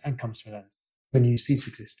exist and comes to an end when you cease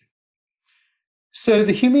existing. So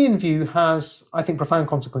the Humean view has, I think, profound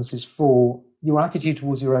consequences for your attitude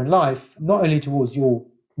towards your own life, not only towards your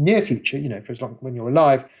near future, for as long when you're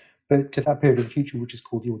alive, but to that period of the future which is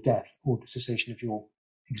called your death, or the cessation of your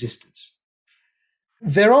existence.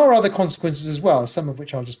 There are other consequences as well, some of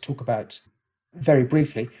which I'll just talk about very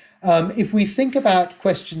briefly. If we think about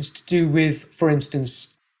questions to do with, for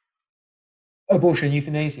instance, abortion and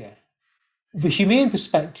euthanasia, the Humean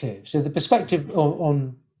perspective, so the perspective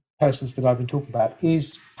on persons that I've been talking about,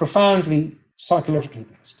 is profoundly psychologically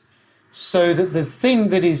based. So that the thing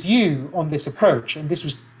that is you on this approach, and this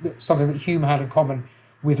was something that Hume had in common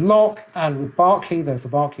with Locke and with Berkeley, though for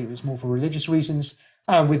Berkeley it was more for religious reasons,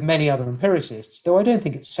 and with many other empiricists, though I don't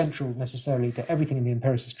think it's central necessarily to everything in the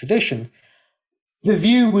empiricist tradition, the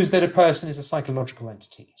view was that a person is a psychological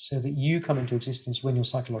entity, so that you come into existence when your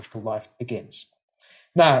psychological life begins.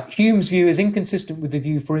 Now, Hume's view is inconsistent with the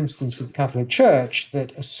view, for instance, of the Catholic Church,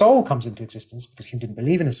 that a soul comes into existence, because Hume didn't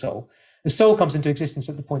believe in a soul. The soul comes into existence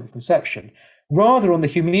at the point of conception. Rather, on the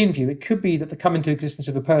Humean view, it could be that the come into existence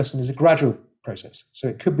of a person is a gradual process. So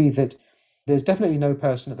it could be that there's definitely no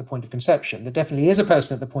person at the point of conception. There definitely is a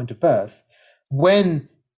person at the point of birth. When,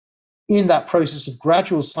 in that process of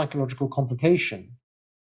gradual psychological complication,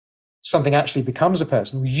 something actually becomes a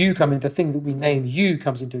person, you come in, the thing that we name you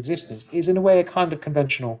comes into existence, is in a way a kind of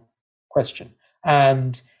conventional question.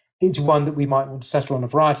 And it's one that we might want to settle on a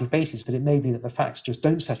variety of bases, but it may be that the facts just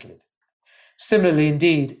don't settle it. Similarly,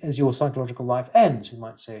 indeed, as your psychological life ends, we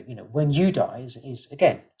might say, when you die is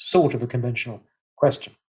again, sort of a conventional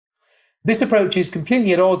question. This approach is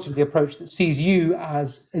completely at odds with the approach that sees you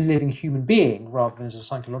as a living human being rather than as a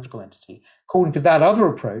psychological entity. According to that other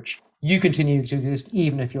approach, you continue to exist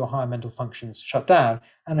even if your higher mental functions shut down.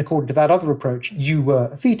 And according to that other approach, you were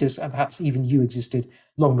a fetus, and perhaps even you existed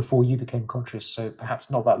long before you became conscious, so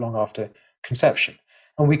perhaps not that long after conception.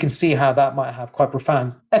 And we can see how that might have quite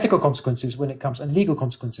profound ethical consequences when it comes, and legal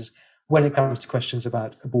consequences when it comes to questions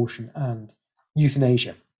about abortion and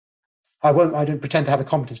euthanasia. I don't pretend to have the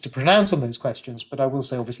competence to pronounce on those questions, but I will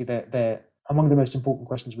say, obviously, they're among the most important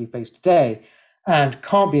questions we face today, and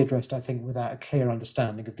can't be addressed, I think, without a clear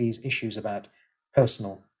understanding of these issues about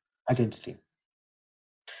personal identity.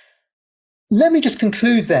 Let me just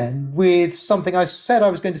conclude then with something I said I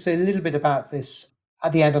was going to say a little bit about this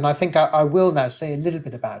at the end, and I think I will now say a little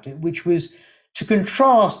bit about it, which was to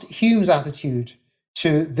contrast Hume's attitude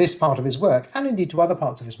to this part of his work, and indeed to other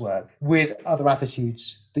parts of his work, with other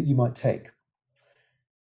attitudes that you might take.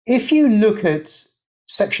 If you look at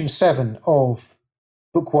section 7 of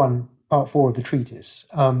Book 1, Part 4 of the treatise,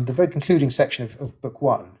 the very concluding section of Book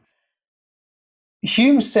 1,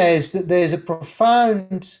 Hume says that there's a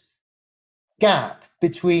profound gap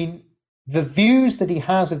between the views that he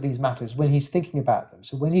has of these matters when he's thinking about them.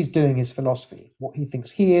 So when he's doing his philosophy, what he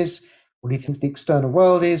thinks he is, what he thinks the external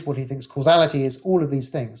world is, what he thinks causality is, all of these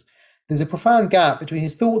things. There's a profound gap between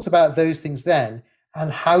his thoughts about those things then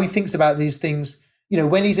and how he thinks about these things,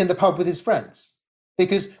 when he's in the pub with his friends.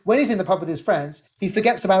 Because when he's in the pub with his friends, he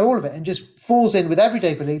forgets about all of it and just falls in with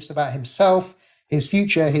everyday beliefs about himself, his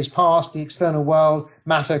future, his past, the external world,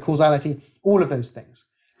 matter, causality, all of those things.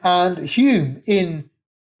 And Hume, in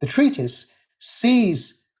the treatise,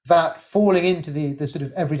 sees that falling into the sort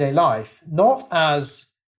of everyday life, not as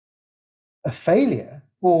a failure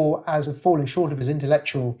or as a falling short of his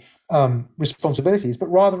intellectual responsibilities, but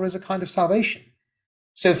rather as a kind of salvation.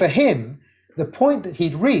 So for him, the point that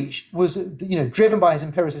he'd reached was, driven by his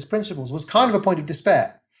empiricist principles, was kind of a point of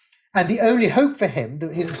despair. And the only hope for him,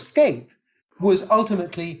 his escape, was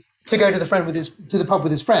ultimately to go to the pub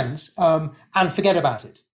with his friends and forget about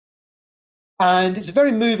it. And it's a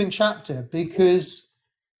very moving chapter because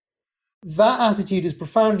that attitude is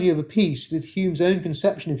profoundly of a piece with Hume's own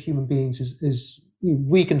conception of human beings as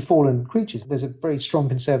weak and fallen creatures. There's a very strong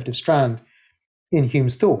conservative strand in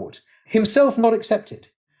Hume's thought, himself not accepted.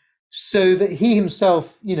 So that he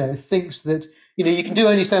himself, thinks that, you can do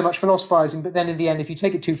only so much philosophizing, but then in the end, if you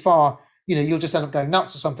take it too far, you'll just end up going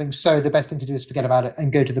nuts or something. So the best thing to do is forget about it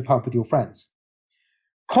and go to the pub with your friends.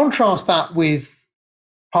 Contrast that with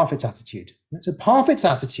Parfit's attitude. So Parfit's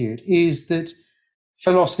attitude is that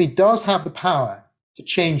philosophy does have the power to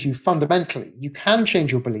change you fundamentally. You can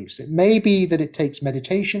change your beliefs. It may be that it takes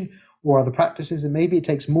meditation or other practices, and maybe it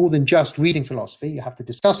takes more than just reading philosophy. You have to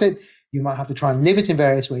discuss it. You might have to try and live it in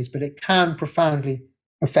various ways, but it can profoundly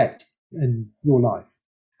affect in your life.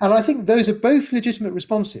 And I think those are both legitimate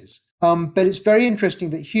responses. But it's very interesting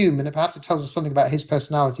that Hume, and perhaps it tells us something about his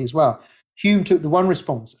personality as well, Hume took the one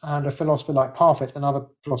response and a philosopher like Parfit and other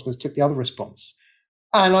philosophers took the other response.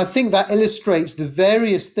 And I think that illustrates the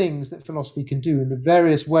various things that philosophy can do and the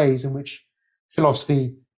various ways in which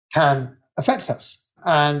philosophy can affect us.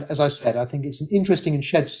 And as I said, I think it's interesting and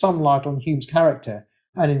sheds some light on Hume's character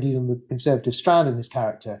and indeed on the conservative strand in his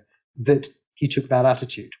character that he took that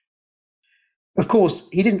attitude. Of course,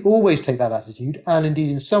 he didn't always take that attitude, and indeed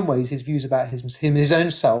in some ways his views about his own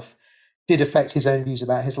self did affect his own views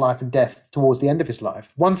about his life and death towards the end of his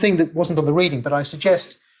life. One thing that wasn't on the reading, but I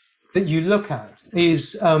suggest that you look at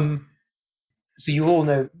is, so you all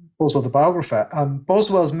know Boswell the biographer,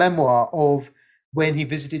 Boswell's memoir of when he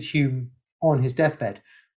visited Hume on his deathbed.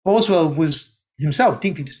 Boswell was himself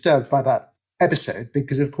deeply disturbed by that episode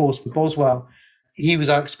because, of course, for Boswell, he was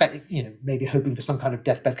expecting, maybe hoping for some kind of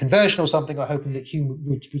deathbed conversion or something, or hoping that Hume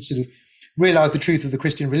would sort of realize the truth of the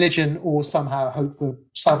Christian religion or somehow hope for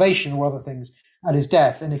salvation or other things at his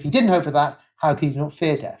death. And if he didn't hope for that, how could he not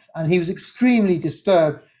fear death? And he was extremely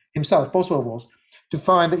disturbed himself, Boswell was, to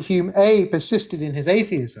find that Hume, A, persisted in his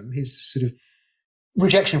atheism, his sort of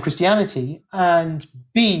rejection of Christianity, and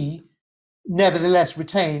B, nevertheless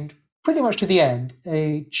retained pretty much to the end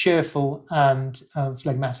a cheerful and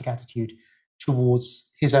phlegmatic attitude towards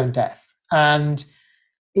his own death. And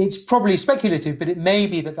it's probably speculative, but it may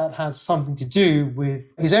be that that has something to do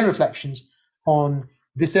with his own reflections on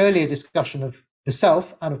this earlier discussion of the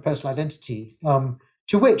self and of personal identity,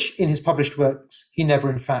 to which in his published works he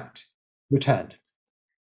never in fact returned.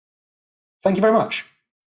 Thank you very much.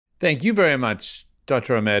 Thank you very much,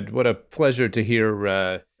 Dr. Ahmed. What a pleasure to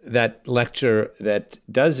hear that lecture that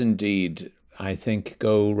does indeed, I think,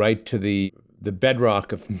 go right to the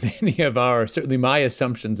bedrock of many of our, certainly my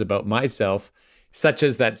assumptions about myself, such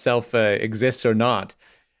as that self exists or not.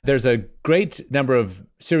 There's a great number of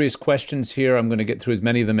serious questions here. I'm going to get through as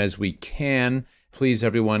many of them as we can. Please,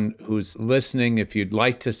 everyone who's listening, if you'd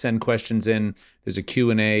like to send questions in, there's a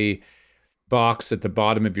Q&A box at the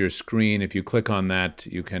bottom of your screen. If you click on that,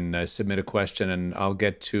 you can submit a question, and I'll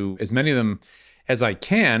get to as many of them as I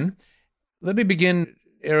can. Let me begin,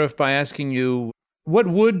 Arif, by asking you, what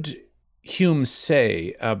would Hume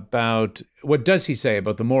say about, what does he say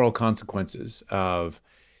about the moral consequences of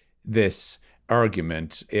this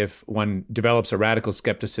argument if one develops a radical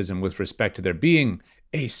skepticism with respect to there being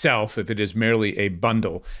a self, if it is merely a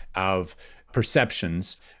bundle of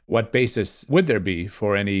perceptions? What basis would there be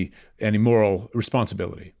for any moral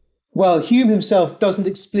responsibility? Well, Hume himself doesn't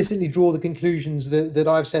explicitly draw the conclusions that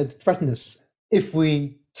I've said threaten us if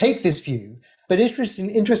we take this view. But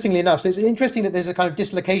interestingly enough, so it's interesting that there's a kind of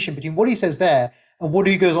dislocation between what he says there and what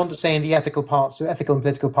he goes on to say in the ethical parts, so ethical and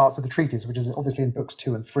political parts of the treatise, which is obviously in books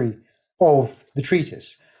 2 and 3 of the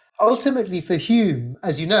treatise. Ultimately, for Hume,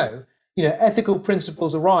 as you know, ethical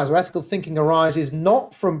principles arise, or ethical thinking arises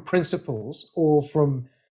not from principles or from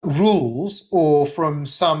rules or from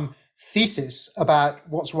some thesis about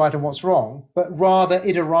what's right and what's wrong, but rather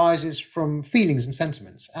it arises from feelings and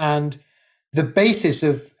sentiments. And the basis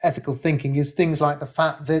of ethical thinking is things like the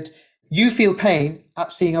fact that you feel pain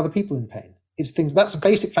at seeing other people in pain. That's a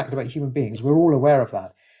basic fact about human beings. We're all aware of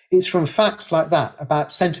that. It's from facts like that,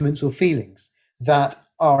 about sentiments or feelings, that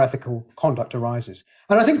our ethical conduct arises.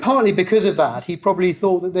 And I think partly because of that, he probably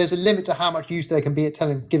thought that there's a limit to how much use there can be at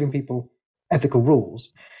giving people ethical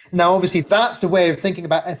rules. Now, obviously, that's a way of thinking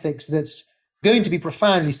about ethics that's going to be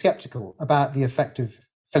profoundly skeptical about the effect of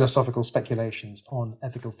philosophical speculations on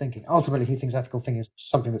ethical thinking. Ultimately, he thinks ethical thinking is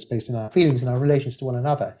something that's based in our feelings and our relations to one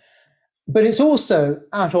another. But it's also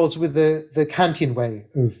at odds with the Kantian way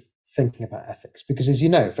of thinking about ethics, because as you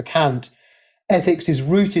know, for Kant, ethics is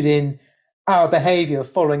rooted in our behavior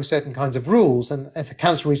following certain kinds of rules. And the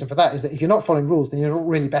counter reason for that is that if you're not following rules, then you're not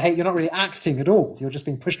really acting at all. You're just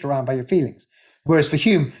being pushed around by your feelings. Whereas for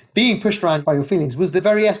Hume, being pushed around by your feelings was the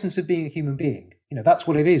very essence of being a human being. That's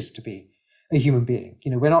what it is to be a human being.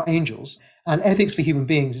 We're not angels. And ethics for human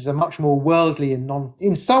beings is a much more worldly and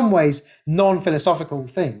in some ways, non-philosophical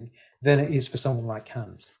thing than it is for someone like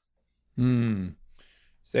Kant.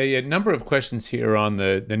 So a number of questions here on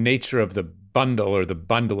the nature of the bundle or the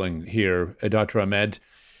bundling here, Dr. Ahmed.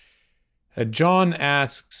 John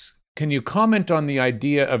asks, can you comment on the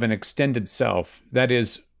idea of an extended self, that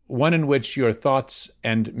is, one in which your thoughts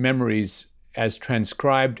and memories as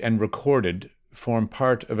transcribed and recorded form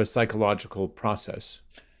part of a psychological process?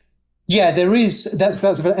 Yeah, there is. That's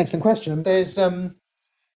a very excellent question. There's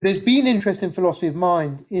been interest in philosophy of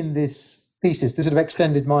mind in this thesis, the sort of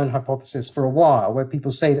extended mind hypothesis, for a while, where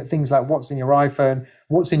people say that things like what's in your iPhone,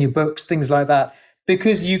 what's in your books, things like that,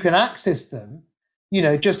 because you can access them,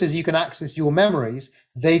 just as you can access your memories,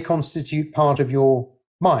 they constitute part of your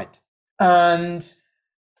mind. And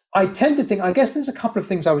I tend to think, I guess there's a couple of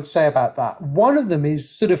things I would say about that. One of them is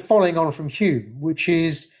sort of following on from Hume, which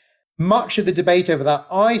is much of the debate over that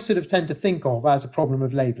I sort of tend to think of as a problem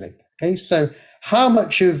of labeling. Okay, so how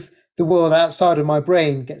much of the world outside of my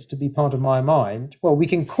brain gets to be part of my mind? Well, we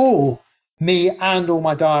can call me and all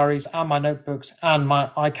my diaries and my notebooks and my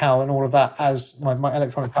iCal and all of that as my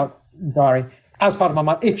electronic diary as part of my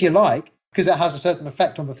mind, if you like, because it has a certain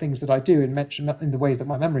effect on the things that I do and mention in the ways that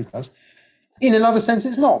my memory does. In another sense,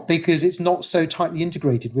 it's not, because it's not so tightly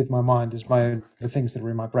integrated with my mind as the things that are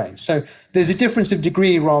in my brain. So there's a difference of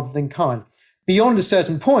degree rather than kind. Beyond a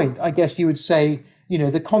certain point, I guess you would say,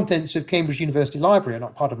 the contents of Cambridge University Library are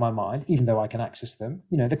not part of my mind, even though I can access them.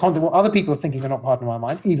 The content what other people are thinking are not part of my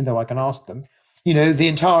mind, even though I can ask them. The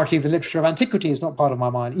entirety of the literature of antiquity is not part of my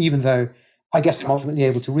mind, even though I guess I'm ultimately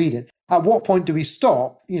able to read it. At what point do we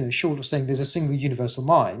stop, short of saying there's a single universal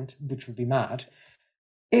mind, which would be mad?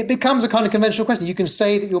 It becomes a kind of conventional question. You can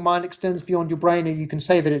say that your mind extends beyond your brain, or you can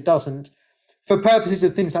say that it doesn't. For purposes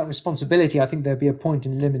of things like responsibility, I think there'd be a point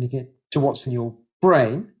in limiting it to what's in your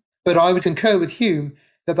brain. But I would concur with Hume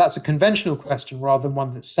that that's a conventional question rather than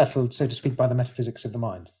one that's settled, so to speak, by the metaphysics of the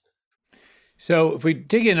mind. So if we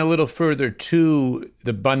dig in a little further to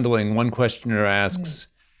the bundling, one questioner asks,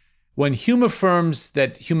 when Hume affirms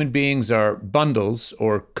that human beings are bundles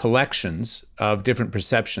or collections of different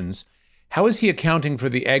perceptions, how is he accounting for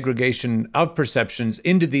the aggregation of perceptions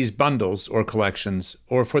into these bundles or collections,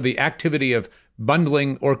 or for the activity of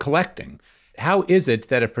bundling or collecting? How is it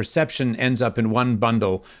that a perception ends up in one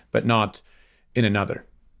bundle but not in another?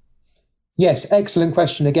 Yes, excellent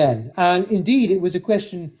question again. And indeed, it was a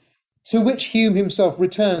question to which Hume himself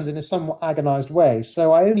returned in a somewhat agonized way.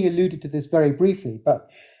 So I only alluded to this very briefly, but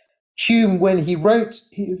Hume, when he wrote,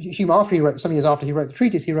 some years after he wrote the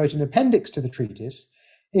treatise, he wrote an appendix to the treatise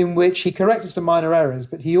in which he corrected some minor errors,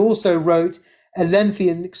 but he also wrote a lengthy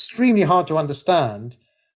and extremely hard to understand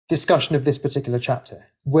discussion of this particular chapter,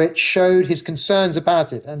 which showed his concerns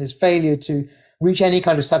about it and his failure to reach any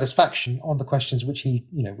kind of satisfaction on the questions which he,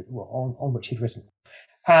 on which he'd written.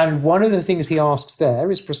 And one of the things he asks there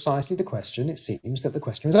is precisely the question, it seems, that the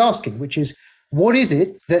question is asking, which is, what is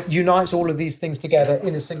it that unites all of these things together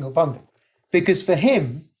in a single bundle? Because for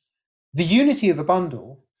him, the unity of a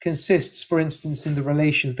bundle consists, for instance, in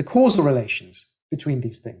the causal relations between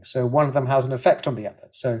these things. So one of them has an effect on the other.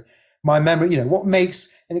 So my memory, what makes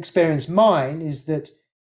an experience mine is that,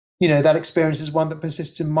 that experience is one that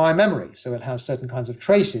persists in my memory. So it has certain kinds of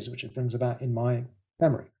traces which it brings about in my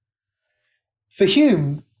memory. For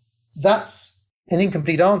Hume, that's an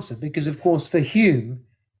incomplete answer because, of course, for Hume,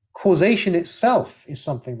 causation itself is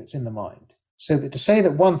something that's in the mind. So that to say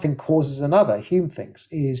that one thing causes another, Hume thinks,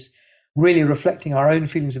 is really reflecting our own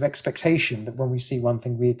feelings of expectation that when we see one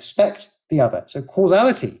thing, we expect the other. So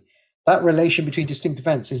causality, that relation between distinct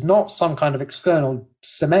events, is not some kind of external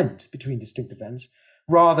cement between distinct events.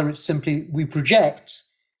 Rather, it's simply we project,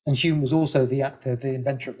 and Hume was also the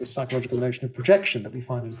inventor of this psychological notion of projection that we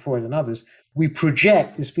find in Freud and others. We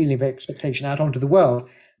project this feeling of expectation out onto the world.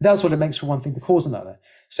 That's what it makes for one thing to cause another.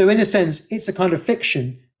 So in a sense, it's a kind of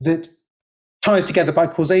fiction that ties together by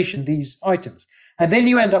causation these items. And then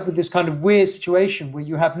you end up with this kind of weird situation where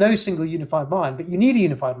you have no single unified mind, but you need a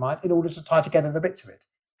unified mind in order to tie together the bits of it.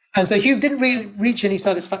 And so Hume didn't really reach any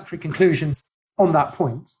satisfactory conclusion on that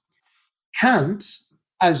point. Kant,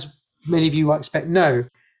 as many of you I expect know,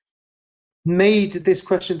 made this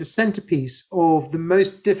question the centerpiece of the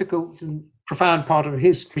most difficult and profound part of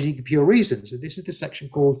his critique of pure reason. So this is the section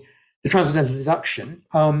called the Transcendental Deduction.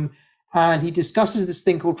 And he discusses this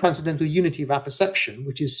thing called transcendental unity of apperception,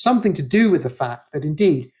 which is something to do with the fact that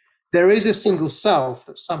indeed there is a single self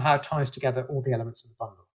that somehow ties together all the elements of the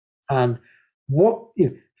bundle. And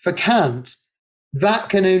for Kant, that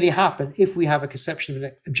can only happen if we have a conception of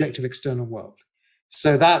an objective external world.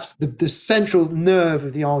 So that's the central nerve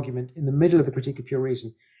of the argument in the middle of the Critique of Pure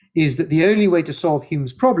Reason, is that the only way to solve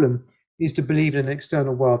Hume's problem is to believe in an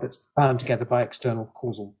external world that's bound together by external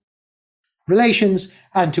causal relations,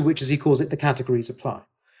 and to which, as he calls it, the categories apply.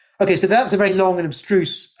 Okay, so that's a very long and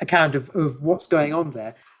abstruse account of what's going on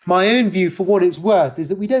there. My own view, for what it's worth, is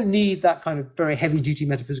that we don't need that kind of very heavy-duty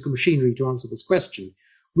metaphysical machinery to answer this question.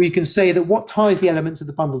 We can say that what ties the elements of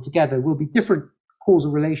the bundle together will be different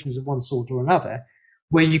causal relations of one sort or another,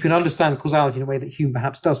 where you can understand causality in a way that Hume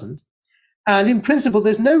perhaps doesn't. And in principle,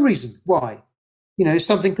 there's no reason why,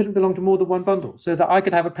 something couldn't belong to more than one bundle, so that I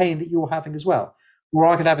could have a pain that you're having as well, or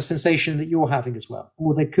I could have a sensation that you're having as well,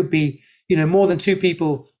 or there could be, more than two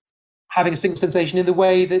people having a single sensation in the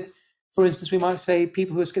way that, for instance, we might say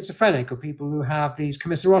people who are schizophrenic or people who have these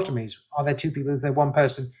commissurotomies. Are there two people? Is there one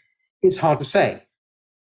person? It's hard to say.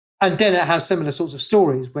 And Dennett has similar sorts of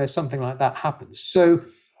stories where something like that happens. So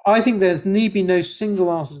I think there need be no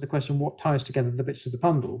single answer to the question, what ties together the bits of the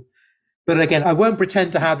bundle? But again, I won't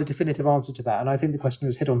pretend to have the definitive answer to that. And I think the question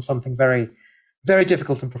has hit on something very, very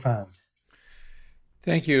difficult and profound.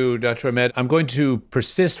 Thank you, Dr. Ahmed. I'm going to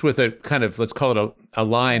persist with a kind of, let's call it a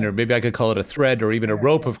line, or maybe I could call it a thread or even a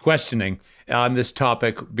rope of questioning on this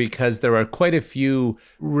topic, because there are quite a few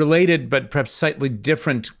related but perhaps slightly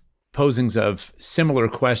different posings of similar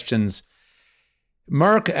questions.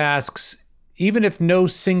 Mark asks, even if no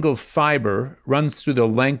single fiber runs through the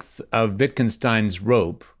length of Wittgenstein's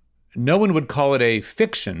rope, no one would call it a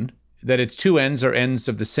fiction that its two ends are ends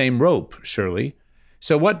of the same rope, surely.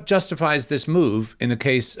 So what justifies this move in the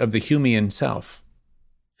case of the Humean self?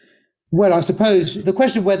 Well, I suppose the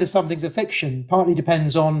question of whether something's a fiction partly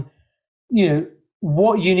depends on,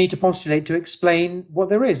 what you need to postulate to explain what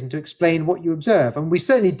there is and to explain what you observe. And we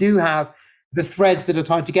certainly do have the threads that are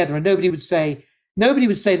tied together. And nobody would say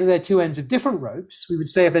that they're two ends of different ropes. We would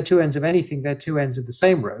say if they're two ends of anything, they're two ends of the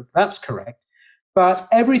same rope. That's correct. But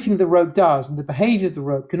everything the rope does and the behavior of the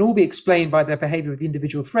rope can all be explained by their behavior of the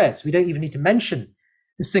individual threads. We don't even need to mention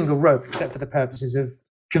a single rope except for the purposes of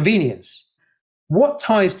convenience. What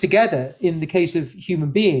ties together in the case of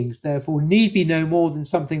human beings, therefore, need be no more than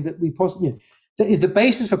something that that is the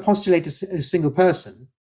basis for postulating a single person.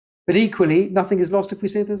 But equally, nothing is lost if we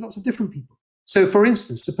say there's lots of different people. So, for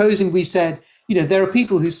instance, supposing we said, there are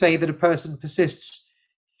people who say that a person persists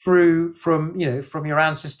from your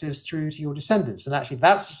ancestors through to your descendants, and actually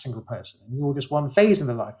that's a single person, and you're just one phase in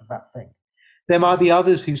the life of that thing. There might be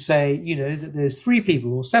others who say, that there's 3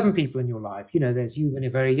 people or 7 people in your life. There's you when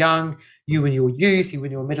you're very young, you in your youth, you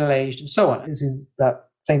when you're middle-aged, and so on, as in that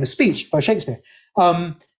famous speech by Shakespeare.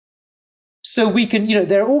 So we can,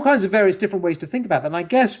 there are all kinds of various different ways to think about that. And I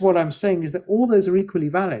guess what I'm saying is that all those are equally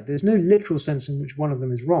valid. There's no literal sense in which one of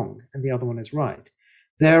them is wrong and the other one is right.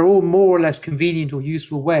 They're all more or less convenient or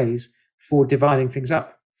useful ways for dividing things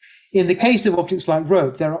up. In the case of objects like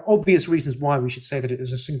rope, there are obvious reasons why we should say that it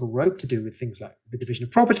is a single rope, to do with things like the division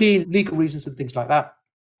of property, legal reasons and things like that.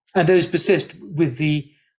 And those persist with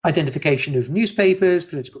the identification of newspapers,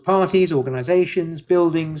 political parties, organizations,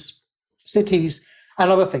 buildings, cities, and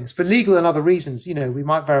other things. For legal and other reasons, we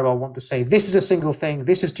might very well want to say this is a single thing,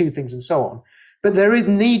 this is 2 things, and so on. But there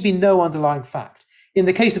need be no underlying fact. In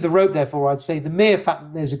the case of the rope, therefore, I'd say the mere fact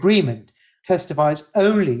that there's agreement testifies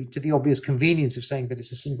only to the obvious convenience of saying that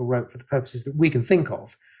it's a single rope for the purposes that we can think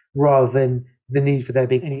of, rather than the need for there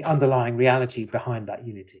being any underlying reality behind that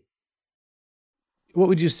unity. What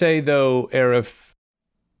would you say, though, Arif?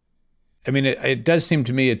 I mean, it does seem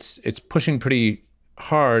to me it's pushing pretty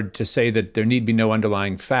hard to say that there need be no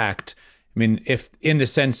underlying fact. I mean, if in the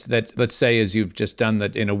sense that, let's say, as you've just done,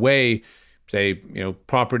 that in a way, say,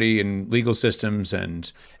 property and legal systems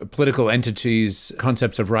and political entities,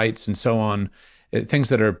 concepts of rights and so on, things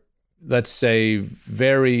that are, let's say,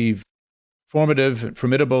 very formative,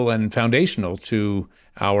 formidable, and foundational to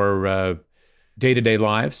our day-to-day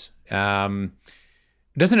lives. Doesn't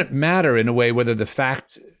it matter in a way what the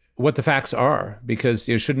facts are? Because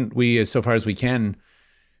shouldn't we, as so far as we can,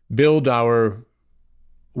 build our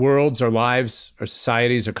worlds, our lives, our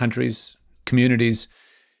societies, our countries, communities,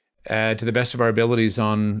 to the best of our abilities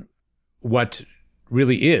on what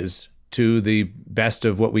really is, to the best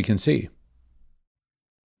of what we can see?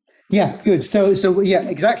 Yeah, good. So yeah,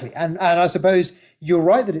 exactly. And I suppose you're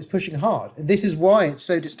right that it's pushing hard. And this is why it's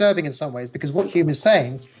so disturbing in some ways, because what Hume is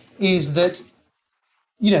saying is that,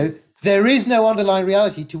 there is no underlying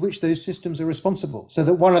reality to which those systems are responsible, so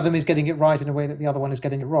that one of them is getting it right in a way that the other one is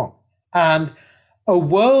getting it wrong. And a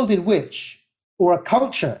world in which, or a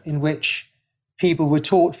culture in which people were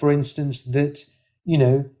taught, for instance, that,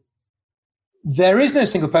 there is no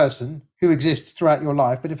single person who exists throughout your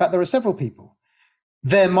life, but in fact, there are several people.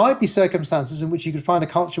 There might be circumstances in which you could find a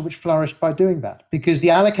culture which flourished by doing that, because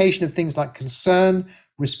the allocation of things like concern,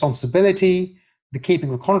 responsibility, the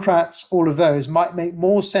keeping of contracts, all of those might make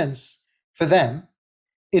more sense for them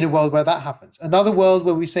in a world where that happens. Another world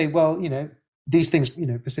where we say, well, these things,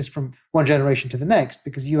 persist from one generation to the next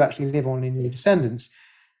because you actually live on in your descendants.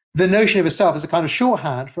 The notion of a self is a kind of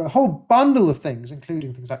shorthand for a whole bundle of things,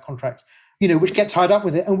 including things like contracts, which get tied up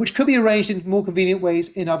with it and which could be arranged in more convenient ways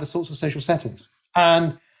in other sorts of social settings.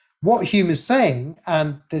 And what Hume is saying,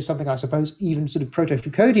 and there's something I suppose even sort of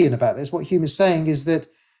proto-Foucauldian about this, what Hume is saying is that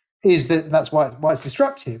that's why it's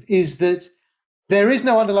destructive, is that there is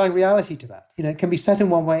no underlying reality to that. It can be set in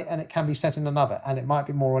one way and it can be set in another, and it might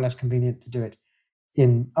be more or less convenient to do it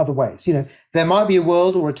in other ways. There might be a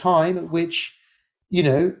world or a time at which,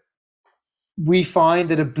 we find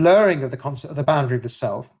that a blurring of the concept of the boundary of the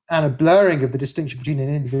self and a blurring of the distinction between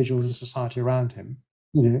an individual and the society around him,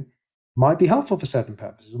 might be helpful for certain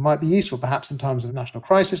purposes. It might be useful perhaps in times of national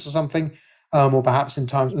crisis or something, or perhaps in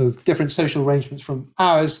times of different social arrangements from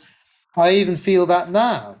ours. I even feel that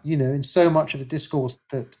now, in so much of the discourse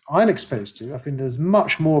that I'm exposed to. I think there's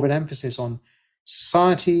much more of an emphasis on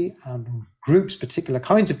society and groups, particular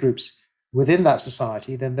kinds of groups within that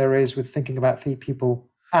society, than there is with thinking about people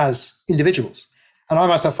as individuals. And I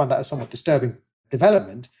myself find that a somewhat disturbing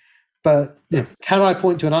development. But can I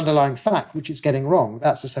point to an underlying fact which it's getting wrong?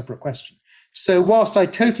 That's a separate question. So whilst I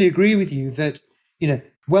totally agree with you that,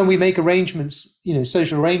 when we make arrangements,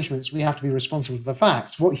 social arrangements, we have to be responsible for the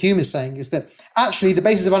facts. What Hume is saying is that actually the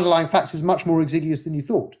basis of underlying facts is much more exiguous than you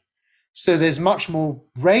thought. So there's much more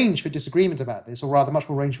range for disagreement about this, or rather much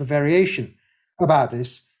more range for variation about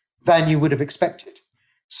this than you would have expected.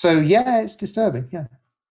 So yeah, it's disturbing, yeah.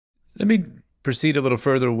 Let me proceed a little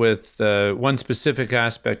further with one specific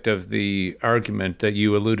aspect of the argument that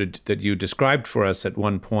you described for us at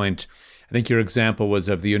one point. I think your example was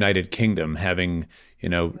of the United Kingdom having,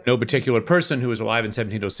 no particular person who was alive in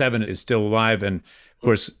 1707 is still alive. And of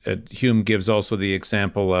course, Hume gives also the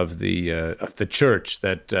example of the church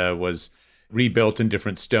that was rebuilt in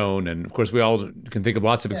different stone. And of course, we all can think of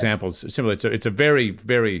lots of examples similar. It's a very,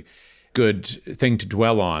 very good thing to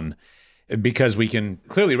dwell on, because we can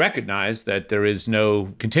clearly recognize that there is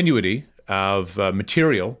no continuity of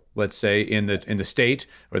material, let's say, in the state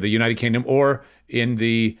or the United Kingdom or in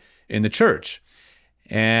the church,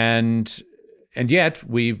 and yet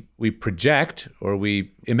we project or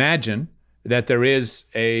we imagine that there is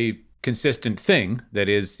a consistent thing that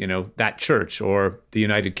is, that church or the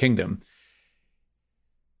United Kingdom.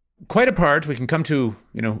 Quite apart, we can come to,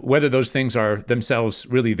 whether those things are themselves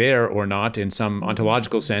really there or not in some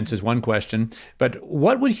ontological sense is one question. But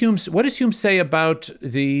what does Hume say about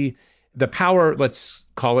the power, let's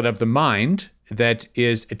call it, of the mind that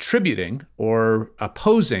is attributing or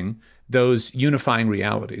opposing those unifying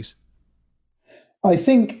realities? I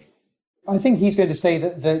think he's going to say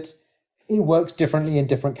that it works differently in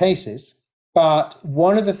different cases. But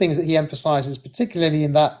one of the things that he emphasizes, particularly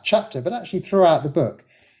in that chapter, but actually throughout the book,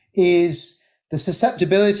 is the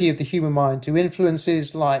susceptibility of the human mind to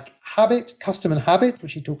influences like habit, custom and habit,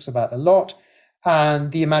 which he talks about a lot,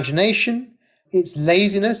 and the imagination, its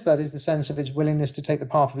laziness, that is the sense of its willingness to take the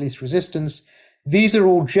path of least resistance. These are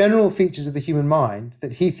all general features of the human mind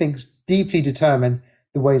that he thinks deeply determine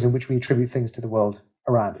the ways in which we attribute things to the world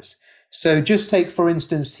around us. So just take, for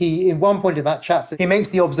instance, he, in one point of that chapter, he makes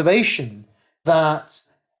the observation that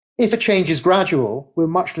if a change is gradual, we're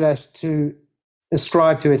much less to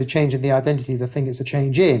ascribe to it a change in the identity of the thing it's a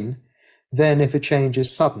change in than if a change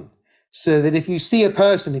is sudden. So that if you see a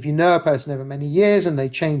person, if you know a person over many years and they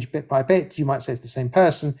change bit by bit, you might say it's the same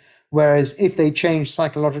person. Whereas if they change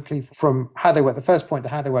psychologically from how they were at the first point to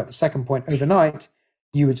how they were at the second point overnight,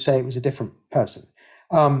 you would say it was a different person.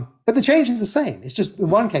 But the change is the same. It's just in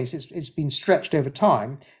one case, it's been stretched over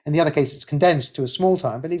time. In the other case, it's condensed to a small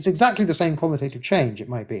time, but it's exactly the same qualitative change, it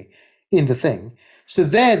might be, in the thing. So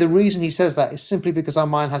there, the reason he says that is simply because our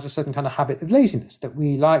mind has a certain kind of habit of laziness, that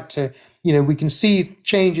we like to, we can see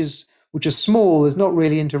changes which are small as not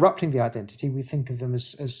really interrupting the identity. We think of them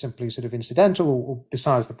as simply sort of incidental or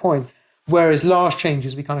besides the point, whereas large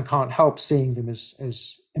changes, we kind of can't help seeing them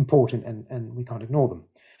as important and we can't ignore them.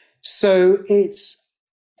 So it's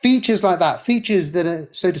features like that, features that are,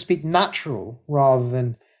 so to speak, natural rather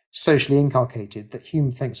than socially inculcated, that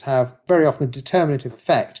Hume thinks have very often a determinative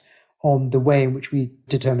effect on the way in which we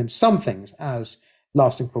determine some things as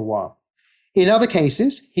lasting for a while. In other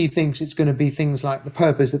cases, he thinks it's going to be things like the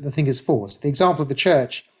purpose that the thing is for. So the example of the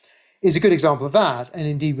church is a good example of that. And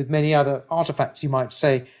indeed, with many other artifacts, you might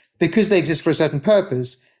say, because they exist for a certain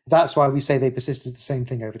purpose, that's why we say they persist as the same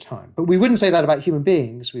thing over time. But we wouldn't say that about human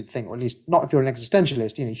beings, we'd think, or at least not if you're an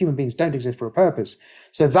existentialist. Human beings don't exist for a purpose.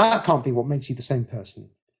 So that can't be what makes you the same person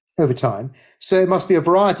over time. So it must be a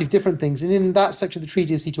variety of different things. And in that section of the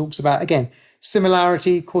treatise, he talks about, again,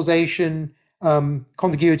 similarity, causation,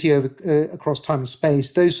 contiguity across time and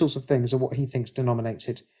space. Those sorts of things are what he thinks denominates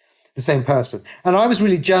it the same person. And I was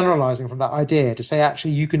really generalizing from that idea to say,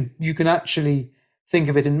 actually, you can actually think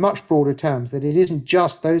of it in much broader terms, that it isn't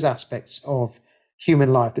just those aspects of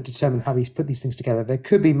human life that determine how we put these things together. There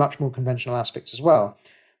could be much more conventional aspects as well.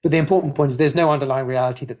 But the important point is there's no underlying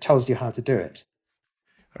reality that tells you how to do it.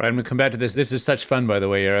 All right, I'm going to come back to this. This is such fun, by the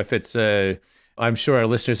way, Arif. It's, I'm sure our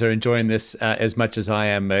listeners are enjoying this as much as I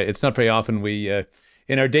am. It's not very often we,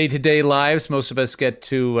 in our day-to-day lives, most of us get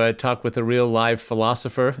to talk with a real live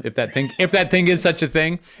philosopher, if that thing is such a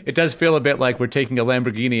thing. It does feel a bit like we're taking a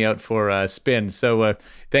Lamborghini out for a spin. So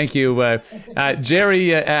thank you.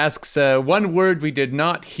 Jerry asks, one word we did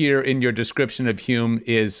not hear in your description of Hume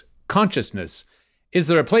is consciousness. Is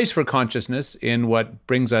there a place for consciousness in what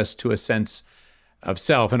brings us to a sense of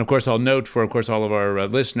self? And of course, I'll note for, of course, all of our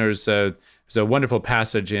listeners, there's a wonderful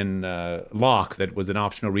passage in Locke that was an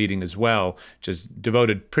optional reading as well, which is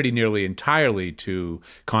devoted pretty nearly entirely to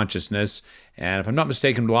consciousness. And if I'm not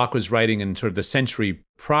mistaken, Locke was writing in sort of the century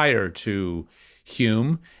prior to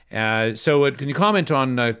Hume. So can you comment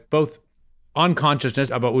on both on consciousness,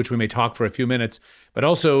 about which we may talk for a few minutes, but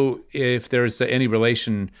also if there's any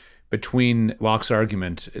relation between Locke's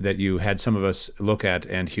argument that you had some of us look at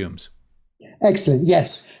and Hume's? Excellent.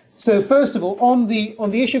 Yes. So first of all, on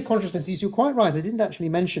the issue of consciousness, you're quite right. I didn't actually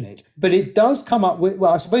mention it, but it does come up with,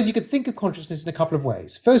 well, I suppose you could think of consciousness in a couple of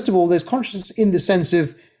ways. First of all, there's consciousness in the sense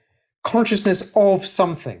of consciousness of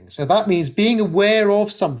something. So that means being aware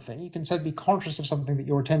of something. You can certainly be conscious of something that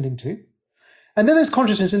you're attending to. And then there's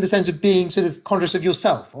consciousness in the sense of being sort of conscious of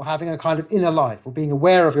yourself, or having a kind of inner life, or being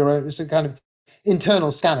aware of your own, it's a kind of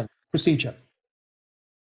internal scanning procedure.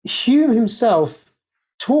 Hume himself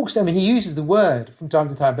talks, he uses the word from time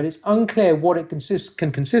to time, but it's unclear what it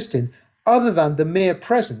can consist in, other than the mere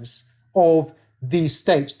presence of these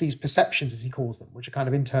states, these perceptions, as he calls them, which are kind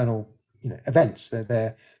of internal, events.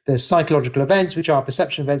 They're psychological events, which are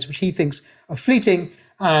perception events, which he thinks are fleeting.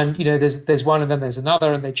 And, there's one and then there's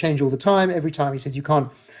another, and they change all the time. Every time he says you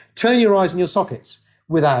can't turn your eyes in your sockets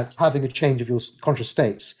without having a change of your conscious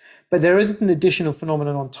states. But there isn't an additional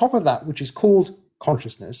phenomenon on top of that, which is called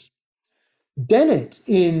consciousness. Dennett,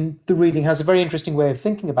 in the reading, has a very interesting way of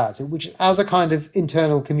thinking about it, which is as a kind of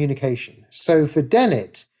internal communication. So for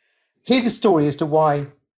Dennett, here's a story as to why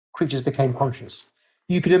creatures became conscious.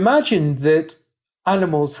 You could imagine that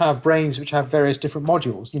animals have brains which have various different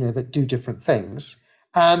modules, that do different things,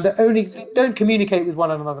 and that don't communicate with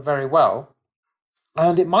one another very well.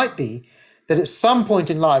 And it might be that at some point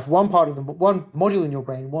in life, one module in your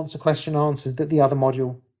brain wants a question answered that the other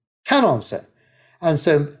module can answer. And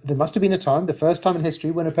so there must have been a time, the first time in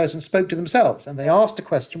history, when a person spoke to themselves and they asked a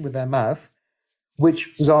question with their mouth, which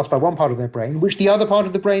was asked by one part of their brain, which the other part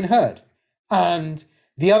of the brain heard. And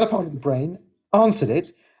the other part of the brain answered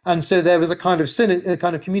it. And so there was a kind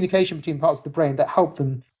of communication between parts of the brain that helped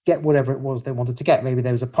them get whatever it was they wanted to get. Maybe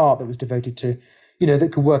there was a part that was devoted to,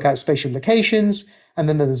 that could work out spatial locations. And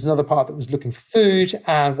then there was another part that was looking for food.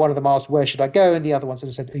 And one of them asked, where should I go? And the other one sort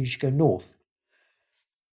of said, oh, you should go north.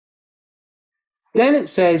 Dennett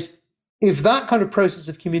says, if that kind of process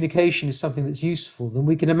of communication is something that's useful, then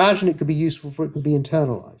we can imagine it could be useful for it to be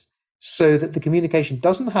internalized, so that the communication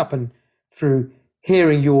doesn't happen through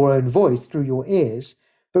hearing your own voice through your ears,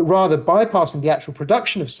 but rather bypassing the actual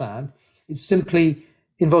production of sound. It simply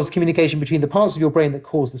involves communication between the parts of your brain that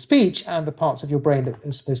cause the speech and the parts of your brain that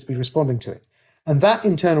are supposed to be responding to it. And that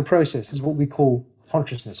internal process is what we call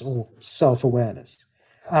consciousness or self-awareness.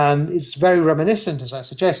 And it's very reminiscent, as I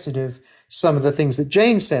suggested, of some of the things that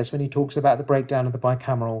James says when he talks about the breakdown of the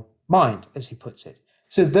bicameral mind, as he puts it.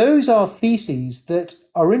 So those are theses that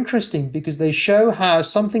are interesting because they show how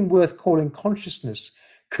something worth calling consciousness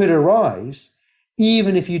could arise,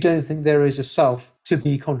 even if you don't think there is a self to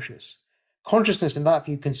be conscious. Consciousness, in that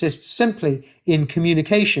view, consists simply in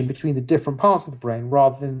communication between the different parts of the brain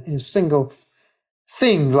rather than in a single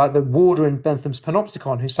thing like the warder in Bentham's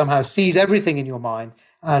Panopticon who somehow sees everything in your mind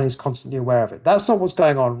and is constantly aware of it. That's not what's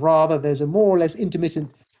going on. Rather, there's a more or less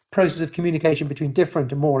intermittent process of communication between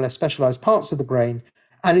different and more or less specialized parts of the brain.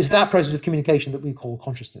 And it's that process of communication that we call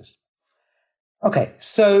consciousness. Okay,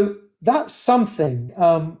 so that's something.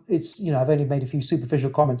 I've only made a few superficial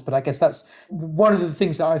comments, but I guess that's one of the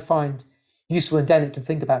things that I find useful and dynamic to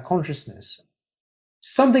think about consciousness.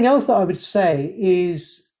 Something else that I would say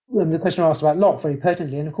is the question I asked about Locke very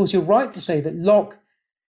pertinently. And of course, you're right to say that Locke,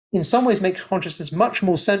 in some ways, makes consciousness much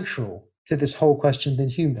more central to this whole question than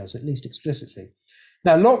Hume does, at least explicitly.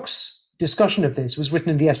 Now, Locke's discussion of this was written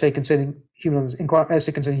in the essay concerning human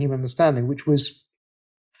understanding, which was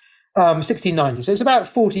 1690. So it's about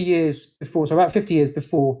 40 years before, so about 50 years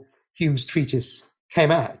before Hume's treatise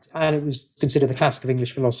came out. And it was considered the classic of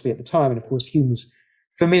English philosophy at the time. And of course, Hume was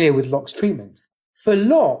familiar with Locke's treatment. For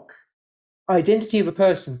Locke, identity of a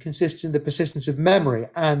person consists in the persistence of memory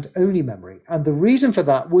and only memory. And the reason for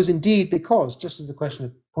that was indeed because, just as the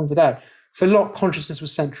questioner pointed out, for Locke, consciousness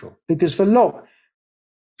was central. Because for Locke,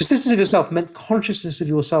 persistence of yourself meant consciousness of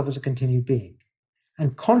yourself as a continued being.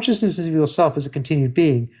 And consciousness of yourself as a continued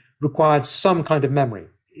being required some kind of memory,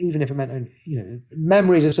 even if it meant,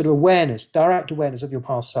 memory is a sort of awareness, direct awareness of your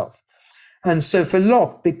past self. And so for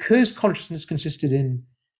Locke, because consciousness consisted in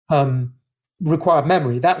required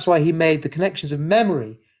memory, that's why he made the connections of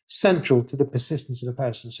memory central to the persistence of a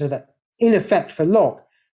person, so that in effect for Locke,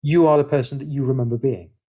 you are the person that you remember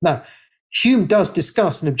being. Now, Hume does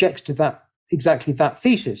discuss and objects to that, exactly that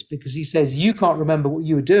thesis, because he says you can't remember what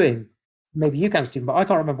you were doing. Maybe you can, Stephen, but I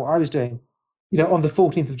can't remember what I was doing, on the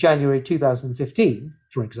 14th of January 2015,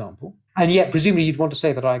 for example. And yet, presumably, you'd want to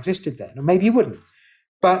say that I existed then, or maybe you wouldn't.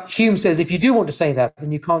 But Hume says if you do want to say that,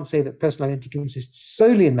 then you can't say that personal identity consists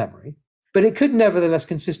solely in memory, but it could nevertheless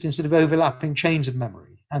consist in sort of overlapping chains of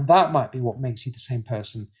memory. And that might be what makes you the same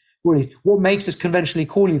person, or at least what makes us conventionally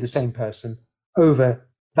call you the same person over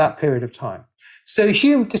that period of time. So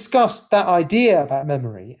Hume discussed that idea about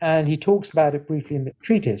memory, and he talks about it briefly in the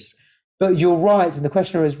treatise. But you're right, and the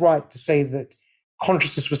questioner is right to say that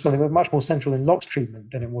consciousness was something much more central in Locke's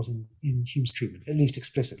treatment than it was in Hume's treatment, at least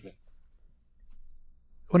explicitly.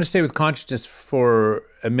 I want to stay with consciousness for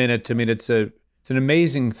a minute. I mean, it's an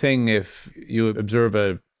amazing thing if you observe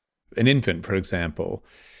an infant, for example,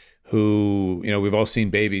 who, we've all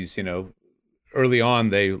seen babies, early on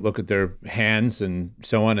they look at their hands and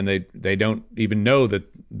so on, and they don't even know that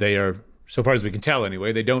they are, so far as we can tell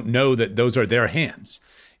anyway, they don't know that those are their hands.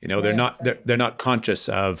 They're not conscious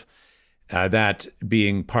of that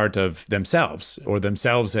being part of themselves, or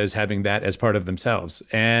themselves as having that as part of themselves.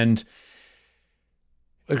 And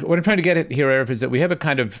what I'm trying to get at here, Arif, is that we have a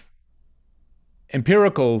kind of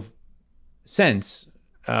empirical sense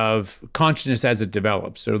of consciousness as it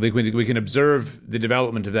develops. So we can observe the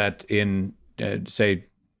development of that in, say,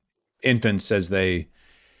 infants as they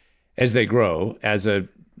grow, as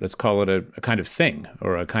let's call it a kind of thing,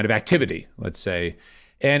 or a kind of activity, let's say.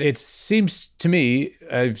 And it seems to me,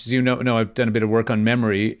 as you know, I've done a bit of work on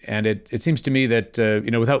memory, and it seems to me that,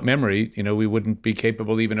 without memory, we wouldn't be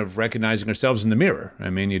capable even of recognizing ourselves in the mirror.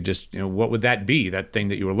 I mean, what would that be, that thing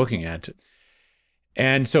that you were looking at?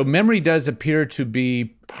 And so memory does appear to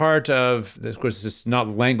be part of course, this is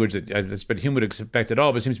not language that Hume would expect at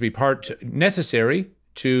all, but it seems to be necessary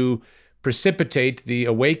to precipitate the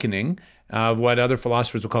awakening of what other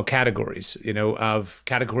philosophers would call categories, of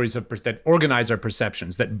categories that organize our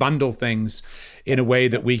perceptions, that bundle things in a way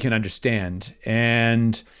that we can understand.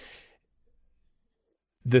 And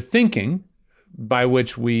the thinking by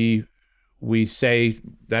which we say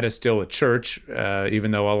that is still a church,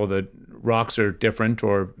 even though all of the rocks are different,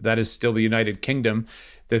 or that is still the United Kingdom,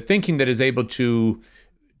 the thinking that is able to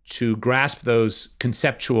grasp those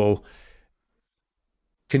conceptual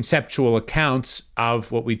accounts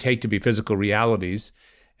of what we take to be physical realities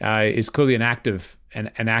is clearly an active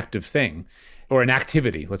thing, or an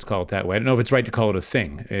activity, let's call it that way. I don't know if it's right to call it a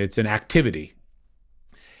thing. It's an activity.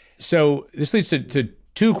 So this leads to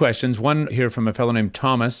two questions, one here from a fellow named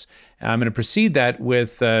Thomas. I'm going to precede that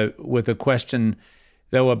with a question,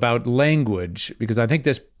 though, about language, because I think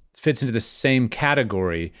this fits into the same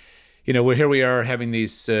category. Here we are having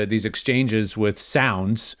these exchanges with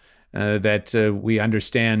sounds that we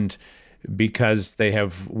understand because they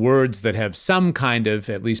have words that have some kind of,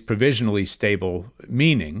 at least provisionally stable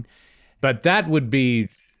meaning. But that would be,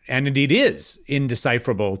 and indeed is,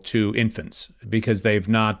 indecipherable to infants because they've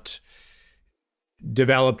not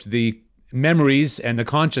developed the memories and the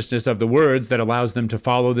consciousness of the words that allows them to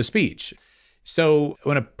follow the speech. So I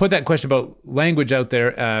want to put that question about language out there,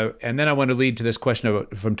 and then I want to lead to this question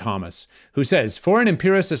from Thomas, who says, for an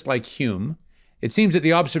empiricist like Hume, it seems that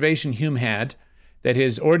the observation Hume had that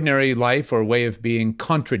his ordinary life or way of being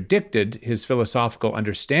contradicted his philosophical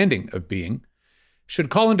understanding of being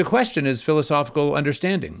should call into question his philosophical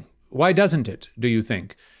understanding. Why doesn't it, do you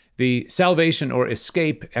think? The salvation or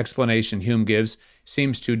escape explanation Hume gives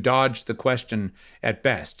seems to dodge the question at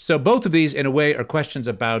best. So both of these, in a way, are questions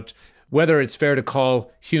about whether it's fair to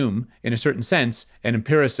call Hume, in a certain sense, an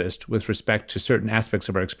empiricist with respect to certain aspects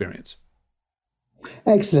of our experience.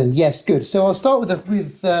 Excellent. Yes, good. So I'll start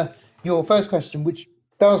with your first question, which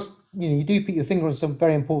does, you do put your finger on some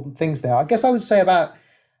very important things there. I guess I would say about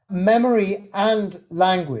memory and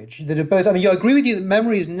language that are both, I agree with you that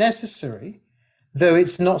memory is necessary, though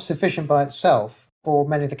it's not sufficient by itself for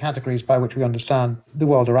many of the categories by which we understand the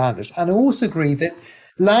world around us. And I also agree that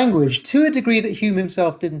language, to a degree that Hume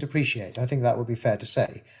himself didn't appreciate, I think that would be fair to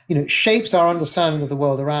say, shapes our understanding of the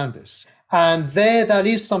world around us. And that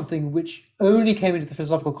is something which only came into the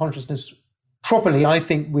philosophical consciousness properly, I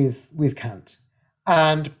think, with Kant.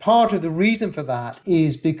 And part of the reason for that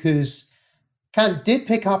is because Kant did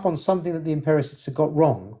pick up on something that the empiricists had got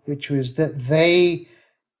wrong, which was that they,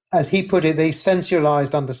 as he put it, they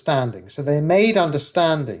sensualized understanding. So they made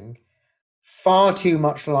understanding far too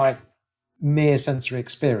much like mere sensory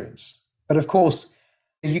experience. But of course,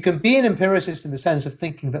 you can be an empiricist in the sense of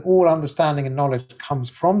thinking that all understanding and knowledge comes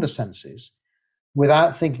from the senses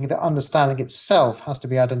without thinking that understanding itself has to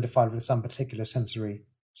be identified with some particular sensory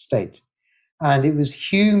state. And it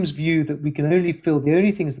was Hume's view that the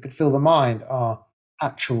only things that could fill the mind are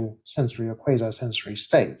actual sensory or quasi-sensory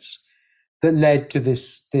states that led to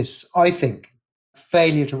this, I think,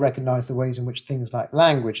 failure to recognize the ways in which things like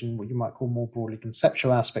language and what you might call more broadly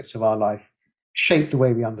conceptual aspects of our life shape the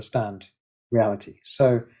way we understand reality.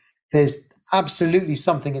 So there's absolutely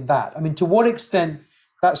something in that. To what extent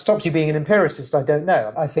that stops you being an empiricist, I don't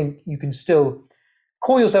know. I think you can still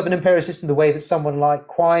call yourself an empiricist in the way that someone like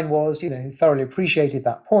Quine was, who thoroughly appreciated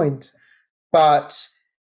that point, but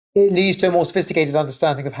it leads to a more sophisticated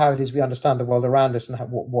understanding of how it is we understand the world around us and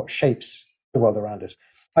what shapes the world around us.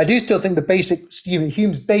 I do still think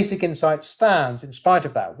Hume's basic insight stands in spite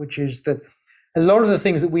of that, which is that a lot of the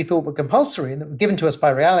things that we thought were compulsory and that were given to us by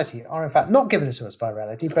reality are in fact not given to us by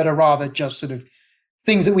reality, but are rather just sort of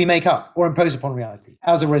things that we make up or impose upon reality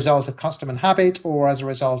as a result of custom and habit or as a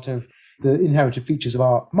result of the inherited features of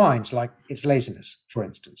our minds, like its laziness, for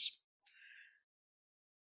instance.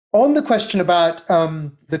 On the question about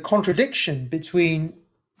the contradiction between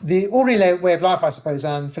the ordinary way of life, I suppose,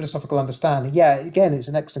 and philosophical understanding, again, it's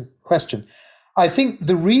an excellent question. I think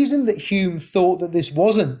the reason that Hume thought that this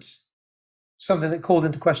wasn't something that called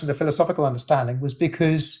into question the philosophical understanding was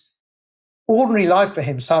because ordinary life for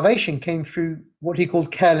him, salvation, came through what he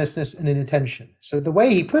called carelessness and inattention. So the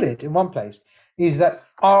way he put it in one place is that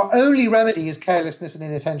our only remedy is carelessness and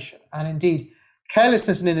inattention. And indeed,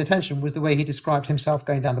 carelessness and inattention was the way he described himself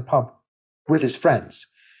going down the pub with his friends.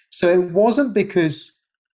 So it wasn't because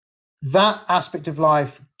that aspect of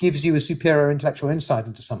life gives you a superior intellectual insight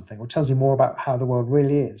into something or tells you more about how the world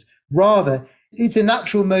really is. Rather, it's a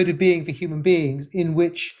natural mode of being for human beings in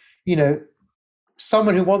which,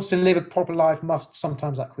 someone who wants to live a proper life must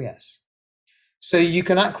sometimes acquiesce. So you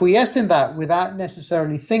can acquiesce in that without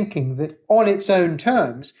necessarily thinking that on its own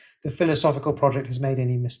terms, the philosophical project has made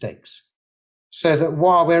any mistakes. So that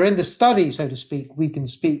while we're in the study, so to speak, we can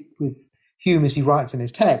speak with Hume as he writes in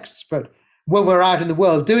his texts, but when we're out in the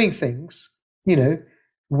world doing things,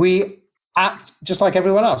 we act just like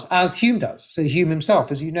everyone else, as Hume does. So Hume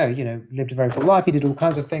himself, as you know, lived a very full life. He did all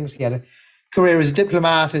kinds of things. He had a career as a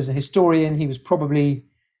diplomat, as a historian. He was probably,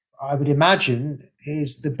 I would imagine,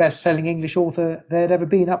 is the best-selling English author there had ever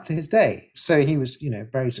been up to his day. So he was,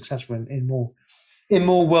 very successful in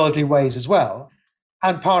more worldly ways as well.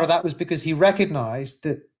 And part of that was because he recognized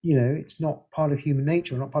that, it's not part of human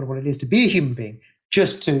nature, not part of what it is to be a human being,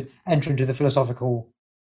 just to enter into the philosophical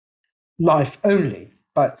life only.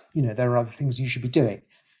 But, there are other things you should be doing.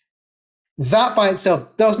 That by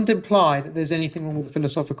itself doesn't imply that there's anything wrong with the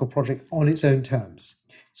philosophical project on its own terms.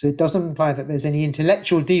 So it doesn't imply that there's any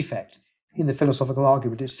intellectual defect in the philosophical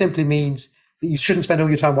argument. It simply means that you shouldn't spend all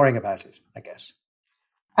your time worrying about it, I guess.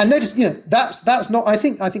 And notice, that's not, I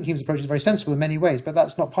think Hume's approach is very sensible in many ways, but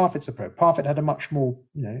that's not Parfit's approach. Parfit had a much more,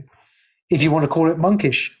 if you want to call it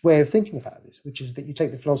monkish way of thinking about this, which is that you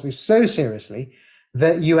take the philosophy so seriously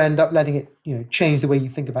that you end up letting it, change the way you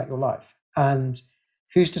think about your life. And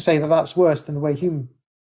who's to say that that's worse than the way Hume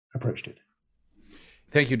approached it?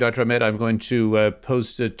 Thank you, Dr. Ahmed. I'm going to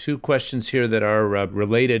pose two questions here that are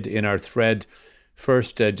related in our thread.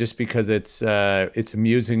 First, just because it's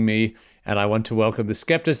amusing me, and I want to welcome the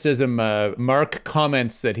skepticism. Mark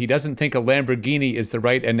comments that he doesn't think a Lamborghini is the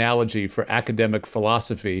right analogy for academic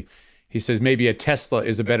philosophy. He says maybe a Tesla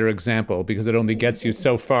is a better example because it only gets you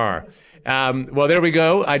so far. Well, there we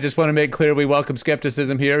go. I just want to make clear we welcome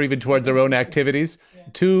skepticism here, even towards our own activities.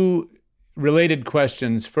 Two related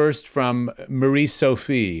questions. First from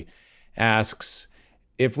Marie-Sophie asks,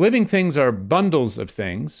 if living things are bundles of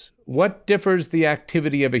things, what differs the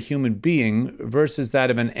activity of a human being versus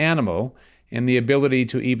that of an animal in the ability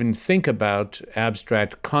to even think about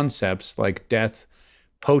abstract concepts like death,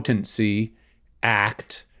 potency,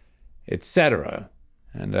 act, etc.?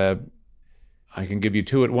 And I can give you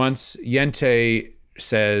two at once. Yente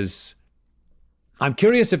says, I'm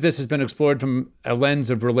curious if this has been explored from a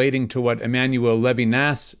lens of relating to what Emmanuel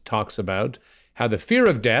Levinas talks about, how the fear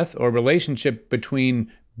of death or relationship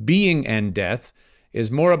between being and death is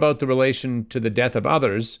more about the relation to the death of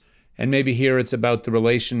others, and maybe here it's about the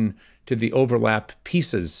relation to the overlap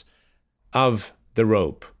pieces of the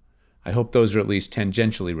rope. I hope those are at least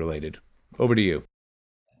tangentially related. Over to you.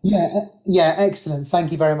 Yeah, excellent.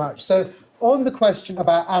 Thank you very much. So on the question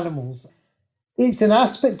about animals, it's an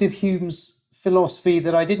aspect of Hume's philosophy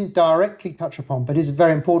that I didn't directly touch upon, but is a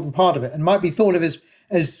very important part of it and might be thought of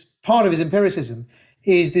as part of his empiricism,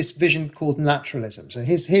 is this vision called naturalism. So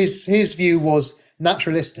his view was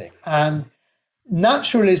naturalistic, and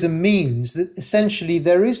naturalism means that essentially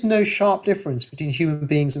there is no sharp difference between human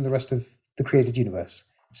beings and the rest of the created universe.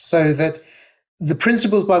 So that the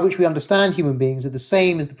principles by which we understand human beings are the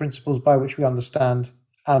same as the principles by which we understand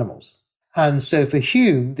animals. And so for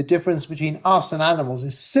Hume, the difference between us and animals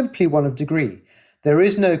is simply one of degree. There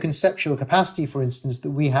is no conceptual capacity, for instance,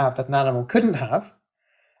 that we have that an animal couldn't have.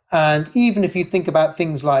 And even if you think about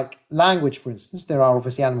things like language, for instance, there are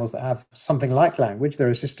obviously animals that have something like language. There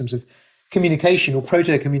are systems of communication or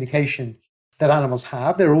proto-communication that animals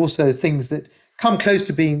have. There are also things that come close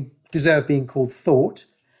to deserve being called thought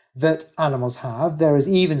that animals have. There is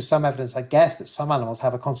even some evidence, I guess, that some animals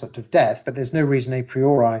have a concept of death, but there's no reason a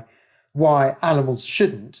priori why animals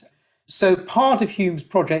shouldn't. So part of Hume's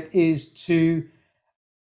project is to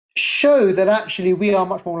show that actually we are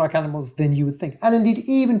much more like animals than you would think. And indeed,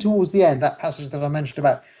 even towards the end, that passage that I mentioned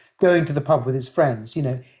about going to the pub with his friends,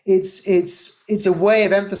 it's a way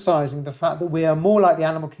of emphasizing the fact that we are more like the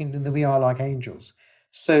animal kingdom than we are like angels.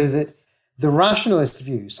 So that the rationalist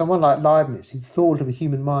view, someone like Leibniz, who thought of the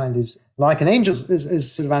human mind as like an angel,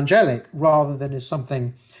 as sort of angelic, rather than as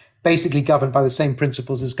something basically governed by the same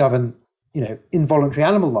principles as govern, involuntary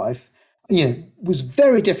animal life, was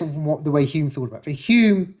very different from the way Hume thought about it. For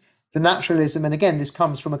Hume, the naturalism, and again, this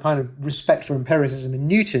comes from a kind of respect for empiricism in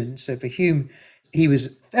Newton. So for Hume, he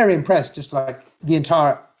was very impressed, just like the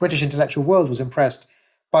entire British intellectual world was impressed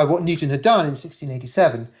by what Newton had done in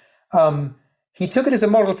 1687. He took it as a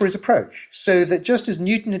model for his approach, so that just as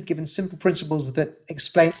Newton had given simple principles that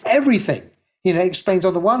explain everything, explains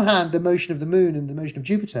on the one hand the motion of the moon and the motion of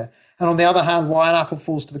Jupiter, and on the other hand why an apple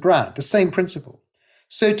falls to the ground, the same principle.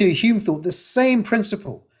 So too, Hume thought the same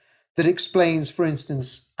principle that explains, for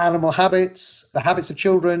instance, animal habits, the habits of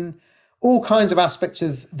children, all kinds of aspects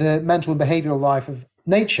of the mental and behavioral life of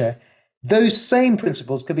nature, those same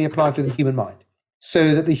principles can be applied to the human mind,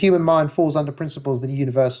 so that the human mind falls under principles that are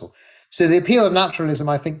universal. So the appeal of naturalism,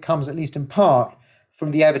 I think, comes at least in part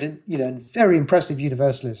from the evident, and very impressive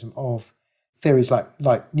universalism of theories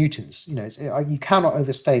like Newton's. You cannot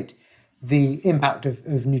overstate the impact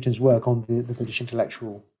of Newton's work on the British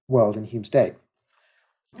intellectual world in Hume's day.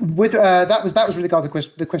 With that was with regard to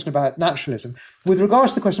the question about naturalism. With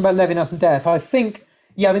regards to the question about Levinas and death, I think,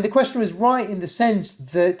 the question was right in the sense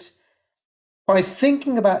that by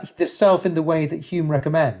thinking about the self in the way that Hume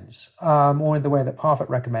recommends, or in the way that Parfit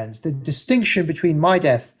recommends, the distinction between my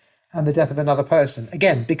death and the death of another person,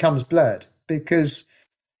 again, becomes blurred. Because,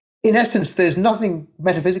 in essence, there's nothing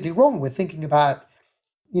metaphysically wrong with thinking about,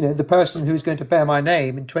 the person who is going to bear my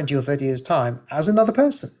name in 20 or 30 years' time as another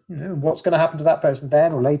person. What's going to happen to that person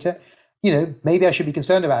then or later? Maybe I should be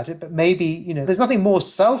concerned about it, but maybe, there's nothing more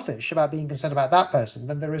selfish about being concerned about that person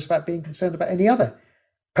than there is about being concerned about any other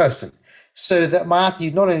person. So that my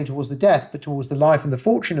attitude not only towards the death, but towards the life and the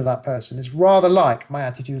fortune of that person is rather like my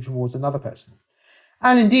attitude towards another person.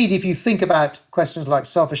 And indeed, if you think about questions like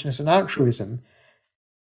selfishness and altruism,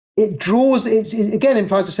 it again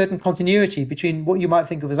implies a certain continuity between what you might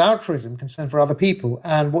think of as altruism, concern for other people,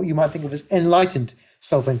 and what you might think of as enlightened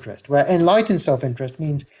self-interest, where enlightened self-interest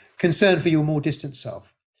means concern for your more distant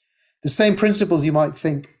self. The same principles you might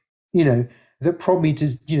think, that prompt me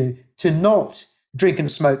to not drink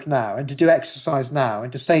and smoke now, and to do exercise now,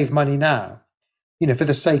 and to save money now, for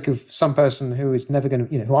the sake of some person who is never going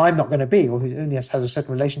to, who I'm not going to be, or who only has a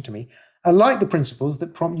certain relation to me, are like the principles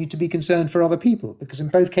that prompt you to be concerned for other people. Because in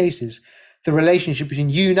both cases, the relationship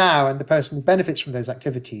between you now and the person who benefits from those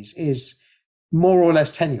activities is more or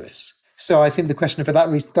less tenuous. So I think the question for that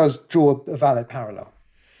reason does draw a valid parallel.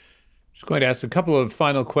 Just going to ask a couple of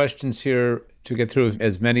final questions here to get through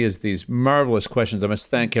as many as these marvelous questions. I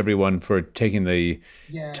must thank everyone for taking the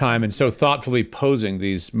time and so thoughtfully posing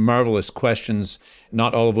these marvelous questions,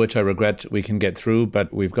 not all of which I regret we can get through,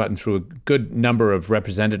 but we've gotten through a good number of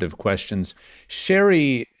representative questions.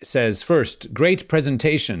 Sherry says, first, great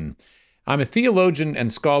presentation. I'm a theologian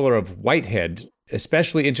and scholar of Whitehead,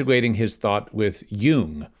 especially integrating his thought with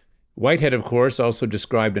Hume. Whitehead, of course, also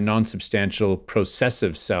described a non-substantial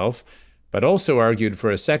processive self, but also argued for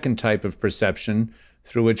a second type of perception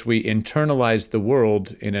through which we internalize the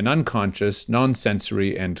world in an unconscious,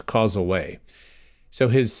 non-sensory, and causal way. So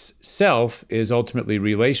his self is ultimately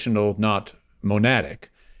relational, not monadic.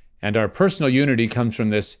 And our personal unity comes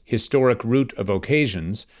from this historic root of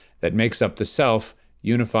occasions that makes up the self,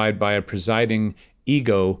 unified by a presiding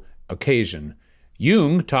ego occasion.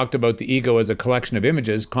 Jung talked about the ego as a collection of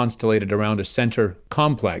images constellated around a center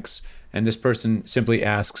complex, and this person simply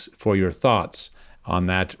asks for your thoughts on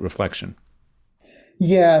that reflection.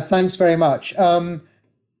 Yeah, thanks very much. I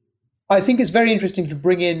think it's very interesting to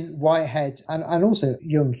bring in Whitehead and also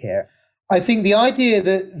Jung here. I think the idea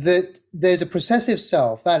that there's a processive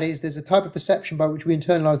self, that is, there's a type of perception by which we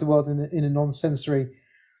internalize the world in a non-sensory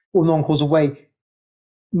or non-causal way,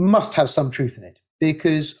 must have some truth in it.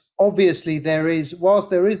 Because obviously whilst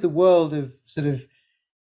there is the world of sort of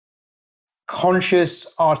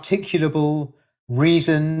conscious, articulable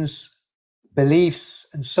reasons, beliefs,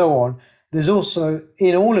 and so on, there's also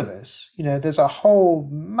in all of us, there's a whole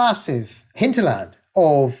massive hinterland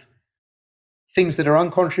of things that are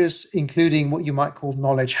unconscious, including what you might call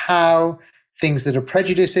knowledge how, things that are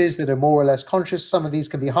prejudices that are more or less conscious. Some of these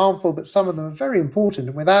can be harmful, but some of them are very important.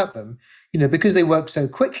 And without them, because they work so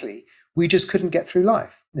quickly, we just couldn't get through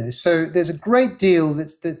life. So there's a great deal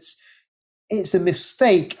that's it's a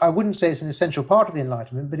mistake. I wouldn't say it's an essential part of the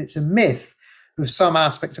Enlightenment, but it's a myth of some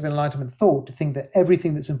aspects of Enlightenment thought to think that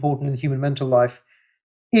everything that's important in the human mental life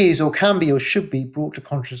is or can be or should be brought to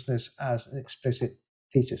consciousness as an explicit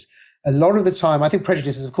thesis. A lot of the time, I think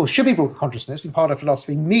prejudices, of course, should be brought to consciousness, and part of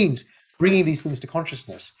philosophy means bringing these things to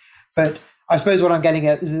consciousness. But I suppose what I'm getting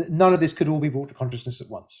at is that none of this could all be brought to consciousness at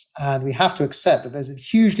once. And we have to accept that there's a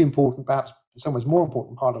hugely important, perhaps in some ways more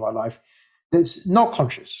important part of our life that's not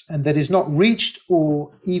conscious and that is not reached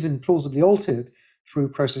or even plausibly altered through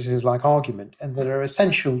processes like argument, and that are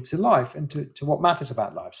essential to life and to what matters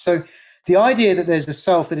about life. So the idea that there's a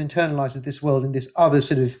self that internalizes this world in this other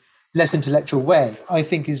sort of less intellectual way, I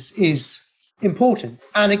think is important.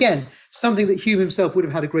 And again, something that Hume himself would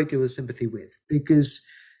have had a great deal of sympathy with, because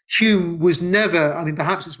Hume was never,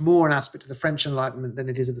 perhaps it's more an aspect of the French Enlightenment than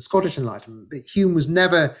it is of the Scottish Enlightenment, but Hume was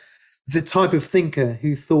never the type of thinker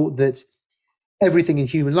who thought that everything in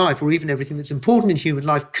human life, or even everything that's important in human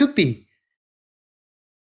life, could be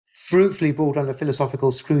fruitfully brought under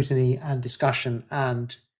philosophical scrutiny and discussion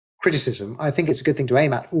and criticism. I think it's a good thing to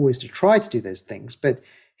aim at, always to try to do those things, but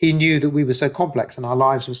he knew that we were so complex and our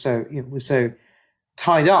lives were so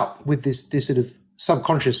tied up with this sort of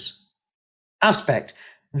subconscious aspect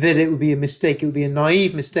that it would be a mistake. It would be a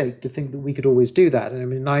naive mistake to think that we could always do that.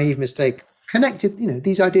 And naive mistake connected,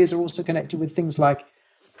 these ideas are also connected with things like,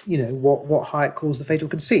 what Hayek calls the fatal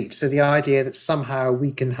conceit. So the idea that somehow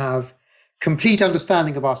we can have complete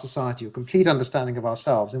understanding of our society or complete understanding of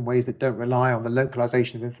ourselves in ways that don't rely on the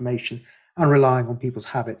localization of information and relying on people's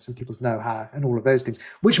habits and people's know-how and all of those things,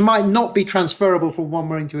 which might not be transferable from one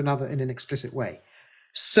mind to another in an explicit way.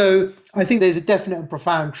 So I think there's a definite and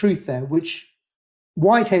profound truth there, which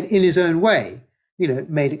Whitehead, in his own way,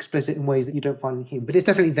 made explicit in ways that you don't find in Hume, but it's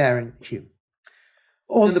definitely there in Hume.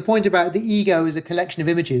 On the point about the ego as a collection of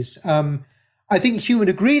images, I think Hume would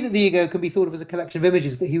agree that the ego can be thought of as a collection of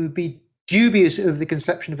images, but he would be dubious of the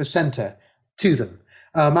conception of a center to them.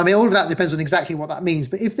 All of that depends on exactly what that means.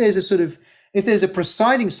 But if there's a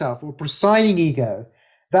presiding self or a presiding ego,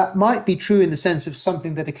 that might be true in the sense of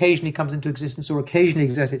something that occasionally comes into existence or occasionally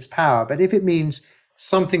exerts its power. But if it means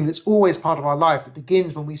something that's always part of our life, that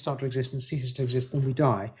begins when we start to exist and ceases to exist when we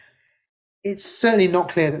die, it's certainly not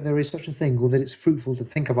clear that there is such a thing, or that it's fruitful to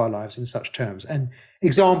think of our lives in such terms. And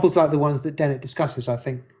examples like the ones that Dennett discusses, I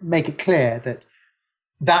think, make it clear that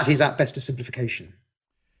that is at best a simplification.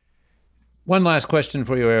 One last question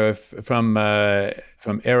for you, Arif,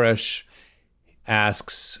 from Arish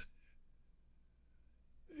asks,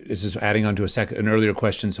 this is adding on to an earlier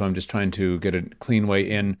question, so I'm just trying to get a clean way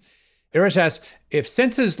in. Arish asks, if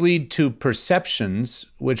senses lead to perceptions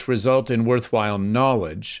which result in worthwhile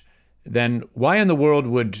knowledge, then why in the world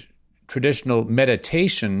would traditional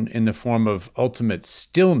meditation in the form of ultimate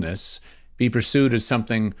stillness be pursued as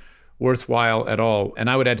something worthwhile at all? And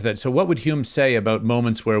I would add to that, so what would Hume say about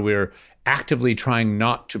moments where we're actively trying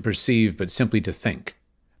not to perceive, but simply to think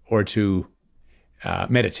or to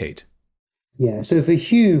meditate. Yeah, so for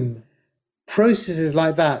Hume, processes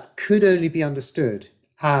like that could only be understood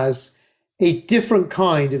as a different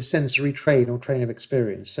kind of sensory train or train of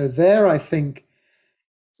experience. So there, I think,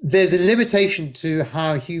 there's a limitation to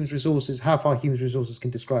how far Hume's resources can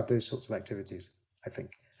describe those sorts of activities, I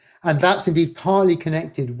think. And that's indeed partly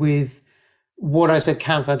connected with what I said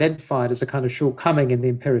Kant identified as a kind of shortcoming in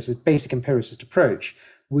the basic empiricist approach,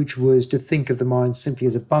 which was to think of the mind simply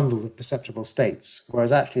as a bundle of perceptible states,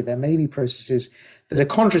 whereas actually there may be processes that are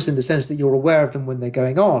conscious in the sense that you're aware of them when they're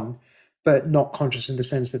going on, but not conscious in the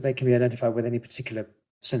sense that they can be identified with any particular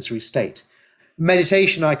sensory state.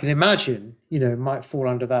 Meditation, I can imagine, might fall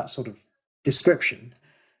under that sort of description.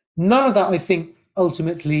 None of that, I think,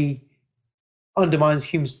 ultimately undermines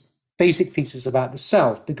Hume's basic thesis about the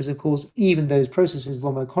self, because, of course, even those processes,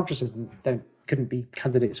 when we're conscious of them, couldn't be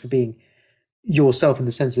candidates for being yourself in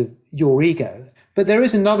the sense of your ego. But there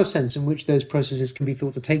is another sense in which those processes can be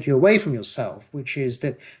thought to take you away from yourself, which is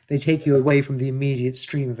that they take you away from the immediate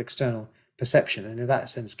stream of external perception, and in that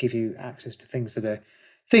sense give you access to things that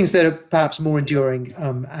are perhaps more enduring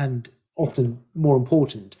and often more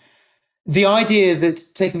important. The idea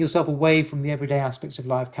that taking yourself away from the everyday aspects of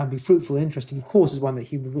life can be fruitful and interesting, of course, is one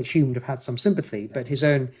that which Hume would have had some sympathy, but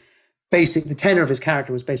the tenor of his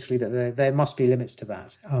character was basically that there must be limits to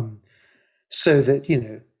that. So that,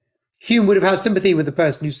 Hume would have had sympathy with the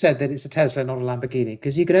person who said that it's a Tesla, not a Lamborghini,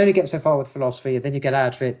 because you can only get so far with philosophy, and then you get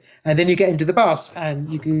out of it, and then you get into the bus,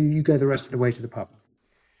 and you go the rest of the way to the pub.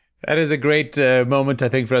 That is a great moment, I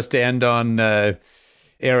think, for us to end on,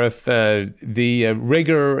 Arif. The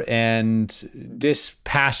rigor and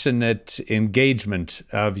dispassionate engagement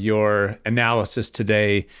of your analysis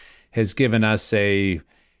today has given us a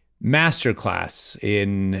masterclass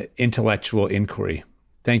in intellectual inquiry.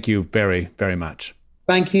 Thank you very, very much.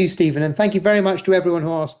 Thank you, Stephen. And thank you very much to everyone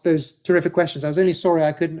who asked those terrific questions. I was only sorry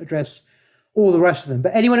I couldn't address all the rest of them.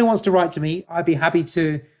 But anyone who wants to write to me, I'd be happy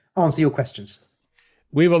to answer your questions.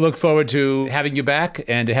 We will look forward to having you back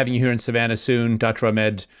and to having you here in Savannah soon. Dr.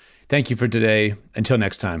 Ahmed, thank you for today. Until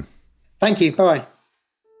next time. Thank you. Bye-bye.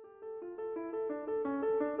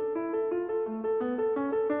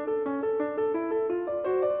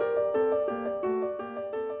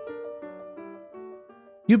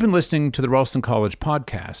 You've been listening to the Ralston College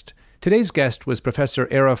podcast. Today's guest was Professor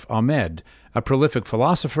Arif Ahmed, a prolific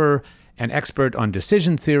philosopher, an expert on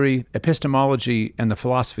decision theory, epistemology, and the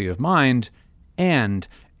philosophy of mind, and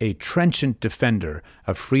a trenchant defender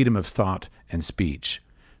of freedom of thought and speech.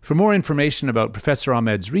 For more information about Professor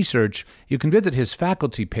Ahmed's research, you can visit his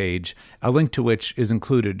faculty page, a link to which is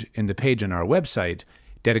included in the page on our website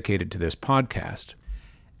dedicated to this podcast.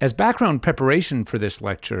 As background preparation for this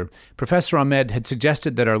lecture, Professor Ahmed had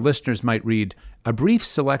suggested that our listeners might read a brief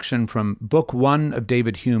selection from Book 1 of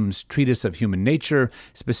David Hume's Treatise of Human Nature,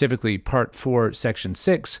 specifically Part 4, Section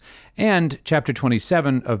 6, and Chapter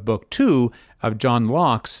 27 of Book 2 of John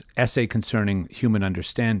Locke's Essay Concerning Human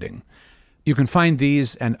Understanding. You can find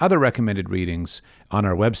these and other recommended readings on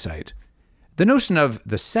our website. The notion of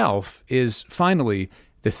the self is, finally,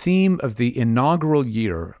 the theme of the inaugural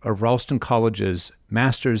year of Ralston College's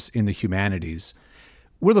Masters in the Humanities.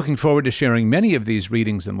 We're looking forward to sharing many of these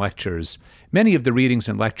readings and lectures, many of the readings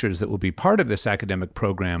and lectures that will be part of this academic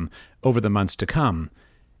program over the months to come,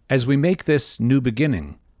 as we make this new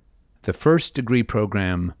beginning, the first degree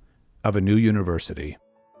program of a new university.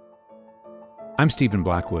 I'm Stephen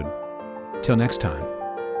Blackwood. Till next time.